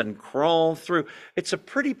knees and crawl through. It's a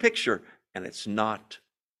pretty picture, and it's not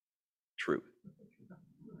true.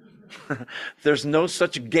 There's no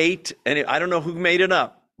such gate, and I don't know who made it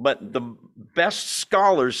up, but the best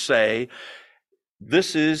scholars say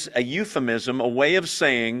this is a euphemism, a way of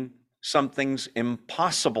saying something's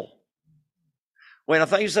impossible. Wait, I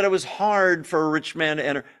thought you said it was hard for a rich man to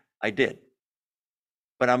enter. I did.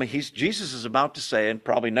 But Jesus is about to say, and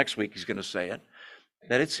probably next week he's going to say it,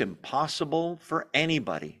 that it's impossible for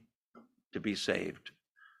anybody to be saved,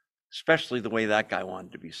 especially the way that guy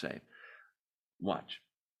wanted to be saved. Watch.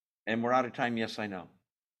 And we're out of time. Yes, I know.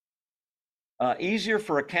 Easier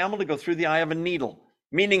for a camel to go through the eye of a needle,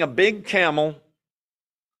 meaning a big camel,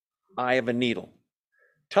 eye of a needle.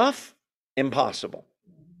 Tough, impossible.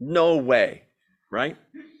 No way, right?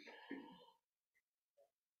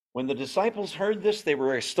 When the disciples heard this, they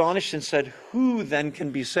were astonished and said, who then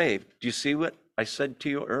can be saved? Do you see what I said to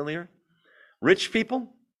you earlier? Rich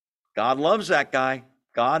people, God loves that guy.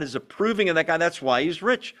 God is approving of that guy. That's why he's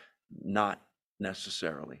rich. Not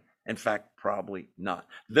necessarily. In fact, probably not.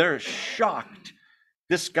 They're shocked.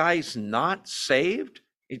 This guy's not saved?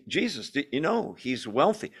 Jesus, he's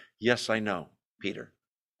wealthy. Yes, I know, Peter.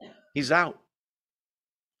 He's out.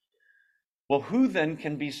 Well, who then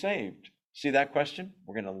can be saved? See that question?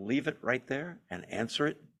 We're going to leave it right there and answer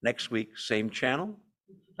it next week, same channel.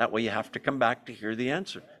 That way you have to come back to hear the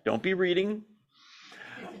answer. Don't be reading.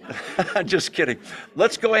 Just kidding.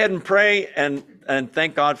 Let's go ahead and pray and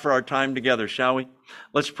thank God for our time together, shall we?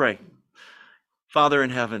 Let's pray. Father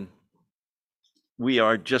in heaven, we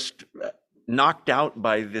are just knocked out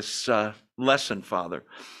by this lesson, Father.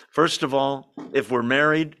 First of all, if we're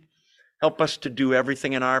married, help us to do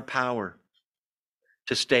everything in our power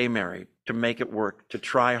to stay married, to make it work, to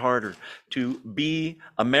try harder, to be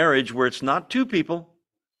a marriage where it's not two people,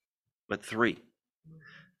 but three.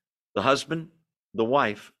 The husband, the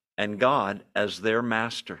wife, and God as their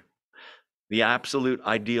master. The absolute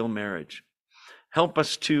ideal marriage. Help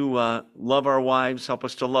us to love our wives. Help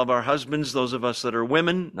us to love our husbands, those of us that are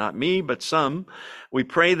women, not me, but some. We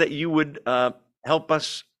pray that you would help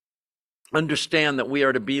us understand that we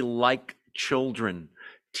are to be like children,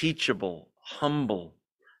 teachable, humble,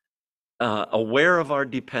 aware of our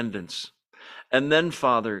dependence. And then,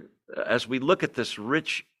 Father, as we look at this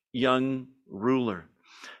rich young ruler,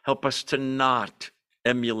 help us to not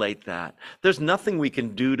emulate that. There's nothing we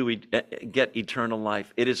can do to get eternal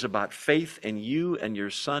life. It is about faith in you and your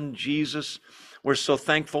son, Jesus. We're so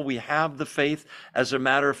thankful we have the faith. As a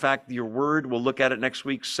matter of fact, your word, we'll look at it next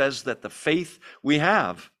week, says that the faith we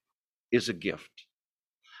have is a gift.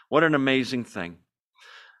 What an amazing thing.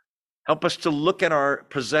 Help us to look at our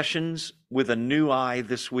possessions with a new eye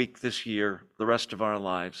this week, this year, the rest of our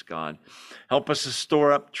lives, God. Help us to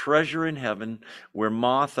store up treasure in heaven where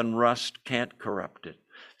moth and rust can't corrupt it.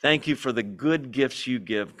 Thank you for the good gifts you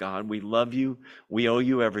give, God. We love you. We owe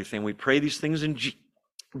you everything. We pray these things in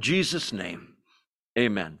Jesus' name.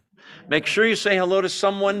 Amen. Make sure you say hello to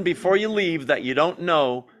someone before you leave that you don't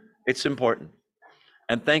know. It's important.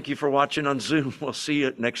 And thank you for watching on Zoom. We'll see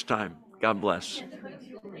you next time. God bless.